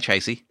Tracy. Hi,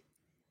 Tracy.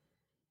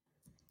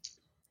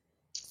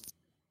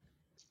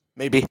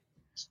 Maybe.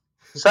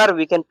 Sir,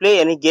 we can play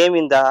any game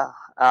in the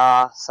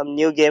some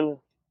new game.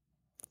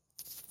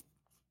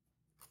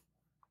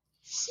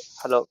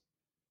 Hello.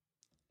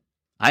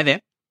 Hi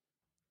there.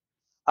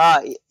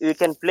 You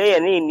can play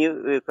any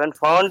new. You can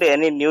find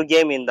any new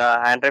game in the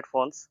Android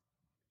phones.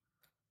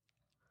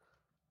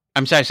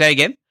 I'm sorry, say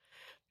again?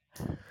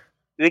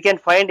 We can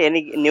find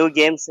any new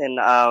games, and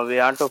we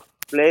want to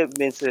play.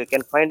 Means we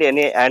can find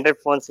any Android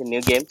phones in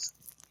new games.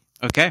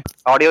 Okay.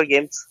 Audio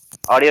games.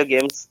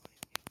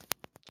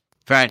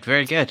 Right,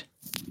 very good.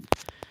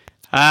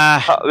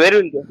 Where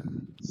will we go?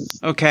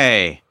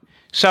 Okay.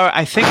 So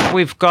I think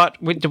we've got...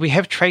 Do we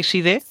have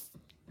Tracy there?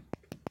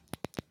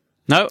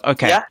 No?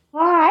 Okay. Yeah.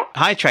 Hi.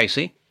 Hi,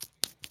 Tracy.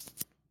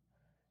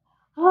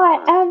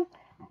 Hi.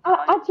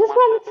 I just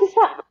wanted to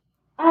say,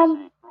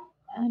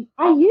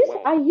 I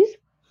use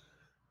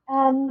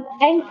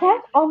Anchor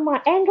on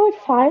my Android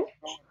phone.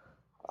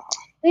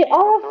 There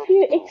are a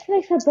few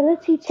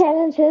accessibility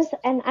challenges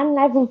and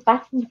unlabeled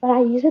buttons, but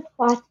I use it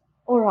quite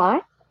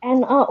alright.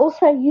 And I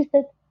also use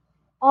it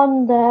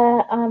on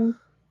the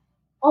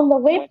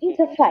web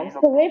interface.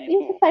 The web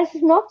interface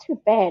is not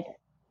too bad.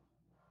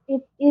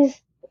 It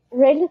is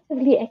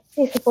relatively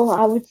accessible,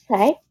 I would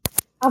say.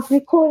 I've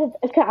recorded.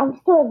 Okay, I'm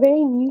still a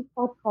very new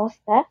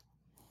podcaster.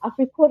 I've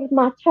recorded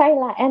my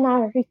trailer and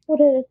I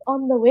recorded it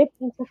on the web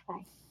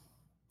interface.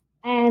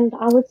 And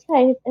I would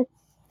say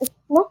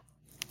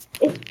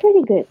it's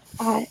pretty good.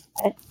 I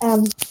had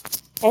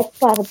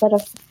quite a bit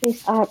of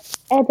success. I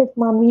added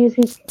my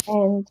music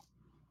and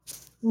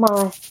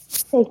my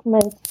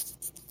segment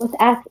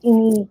without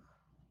any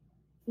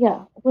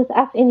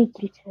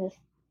glitches.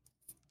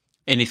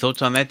 Any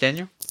thoughts on that,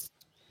 Daniel?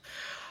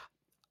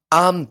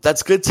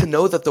 That's good to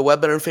know that the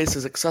web interface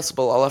is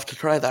accessible. I'll have to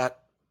try that.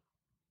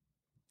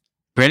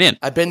 Brilliant.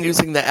 I've been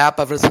using the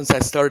app ever since I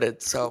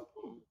started, so...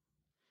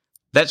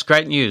 That's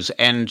great news,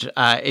 and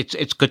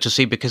it's good to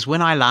see, because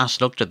when I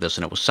last looked at this,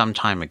 and it was some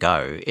time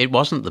ago, it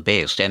wasn't the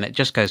best, and it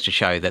just goes to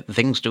show that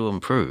things do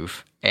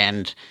improve,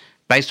 and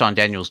based on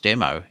Daniel's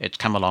demo, it's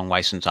come a long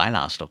way since I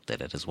last looked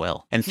at it as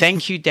well. And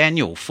thank you,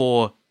 Daniel,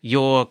 for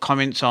your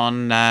comments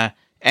on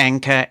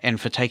Anchor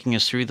and for taking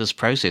us through this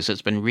process.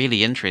 It's been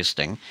really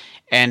interesting,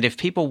 And if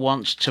people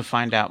want to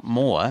find out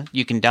more,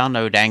 you can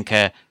download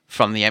Anchor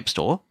from the App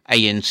Store,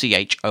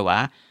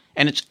 Anchor,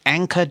 and it's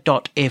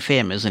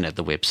anchor.fm, isn't it,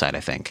 the website, I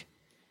think?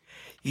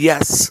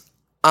 Yes.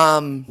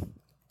 Can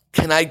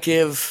I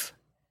give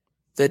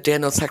the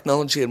Daniel's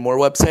Technology and More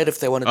website if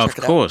they want to check it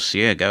out? Of course,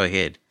 yeah, go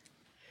ahead.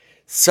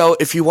 So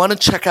if you want to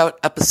check out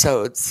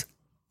episodes,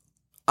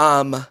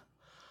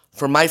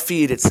 for my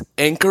feed, it's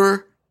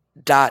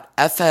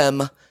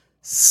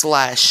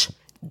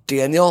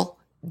anchor.fm/Daniel,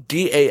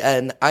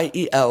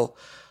 DANIEL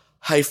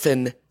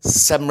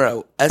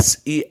 -Semro,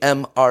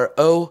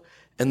 SEMRO,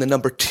 and the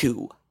number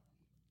 2.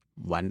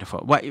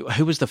 Wonderful. Wait,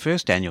 who was the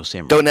first Daniel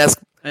Semro? Don't ask.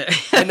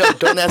 I know.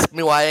 Don't ask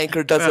me why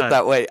Anchor does it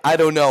that way. I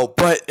don't know,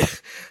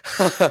 but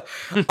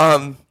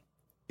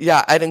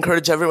yeah, I'd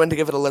encourage everyone to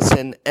give it a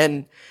listen.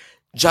 And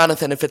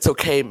Jonathan, if it's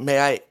okay,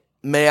 may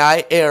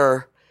I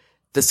air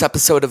this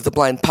episode of The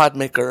Blind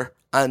Podmaker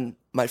on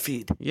my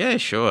feed? Yeah,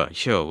 sure.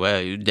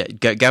 Well,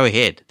 go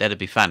ahead. That'd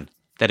be fun.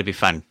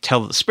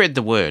 Spread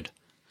the word.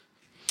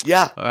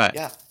 Yeah. All right.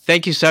 Yeah.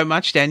 Thank you so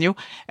much, Daniel.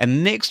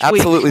 And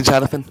Absolutely,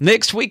 Jonathan.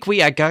 Next week,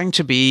 we are going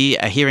to be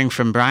hearing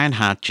from Brian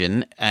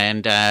Hartgen,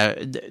 and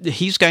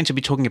he's going to be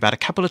talking about a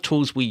couple of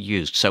tools we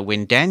used. So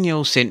when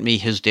Daniel sent me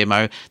his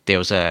demo, there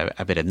was a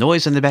bit of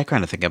noise in the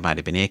background. I think it might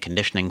have been an air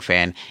conditioning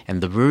fan,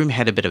 and the room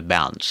had a bit of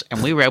bounce.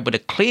 And we were able to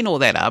clean all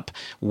that up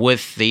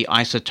with the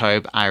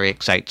Isotope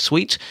RX8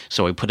 suite.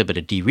 So we put a bit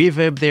of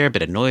de-reverb there, a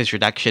bit of noise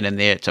reduction in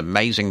there. It's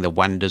amazing the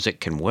wonders it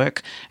can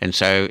work. And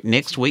so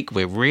next week,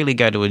 we're really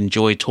going to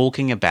enjoy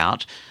talking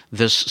about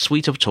this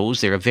suite of tools.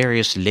 There are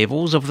various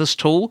levels of this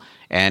tool,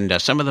 and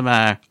some of them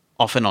are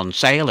often on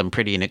sale and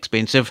pretty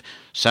inexpensive.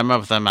 Some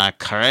of them are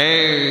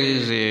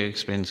crazy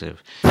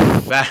expensive.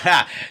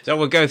 So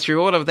we'll go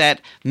through all of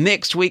that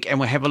next week, and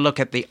we'll have a look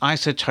at the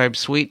Isotope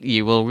suite.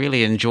 You will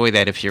really enjoy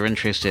that if you're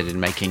interested in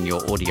making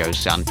your audio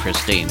sound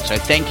pristine. So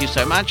thank you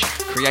so much.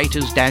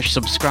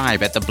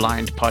 Creators-subscribe at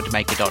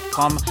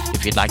theblindpodmaker.com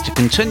if you'd like to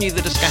continue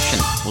the discussion.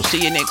 We'll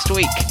see you next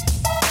week.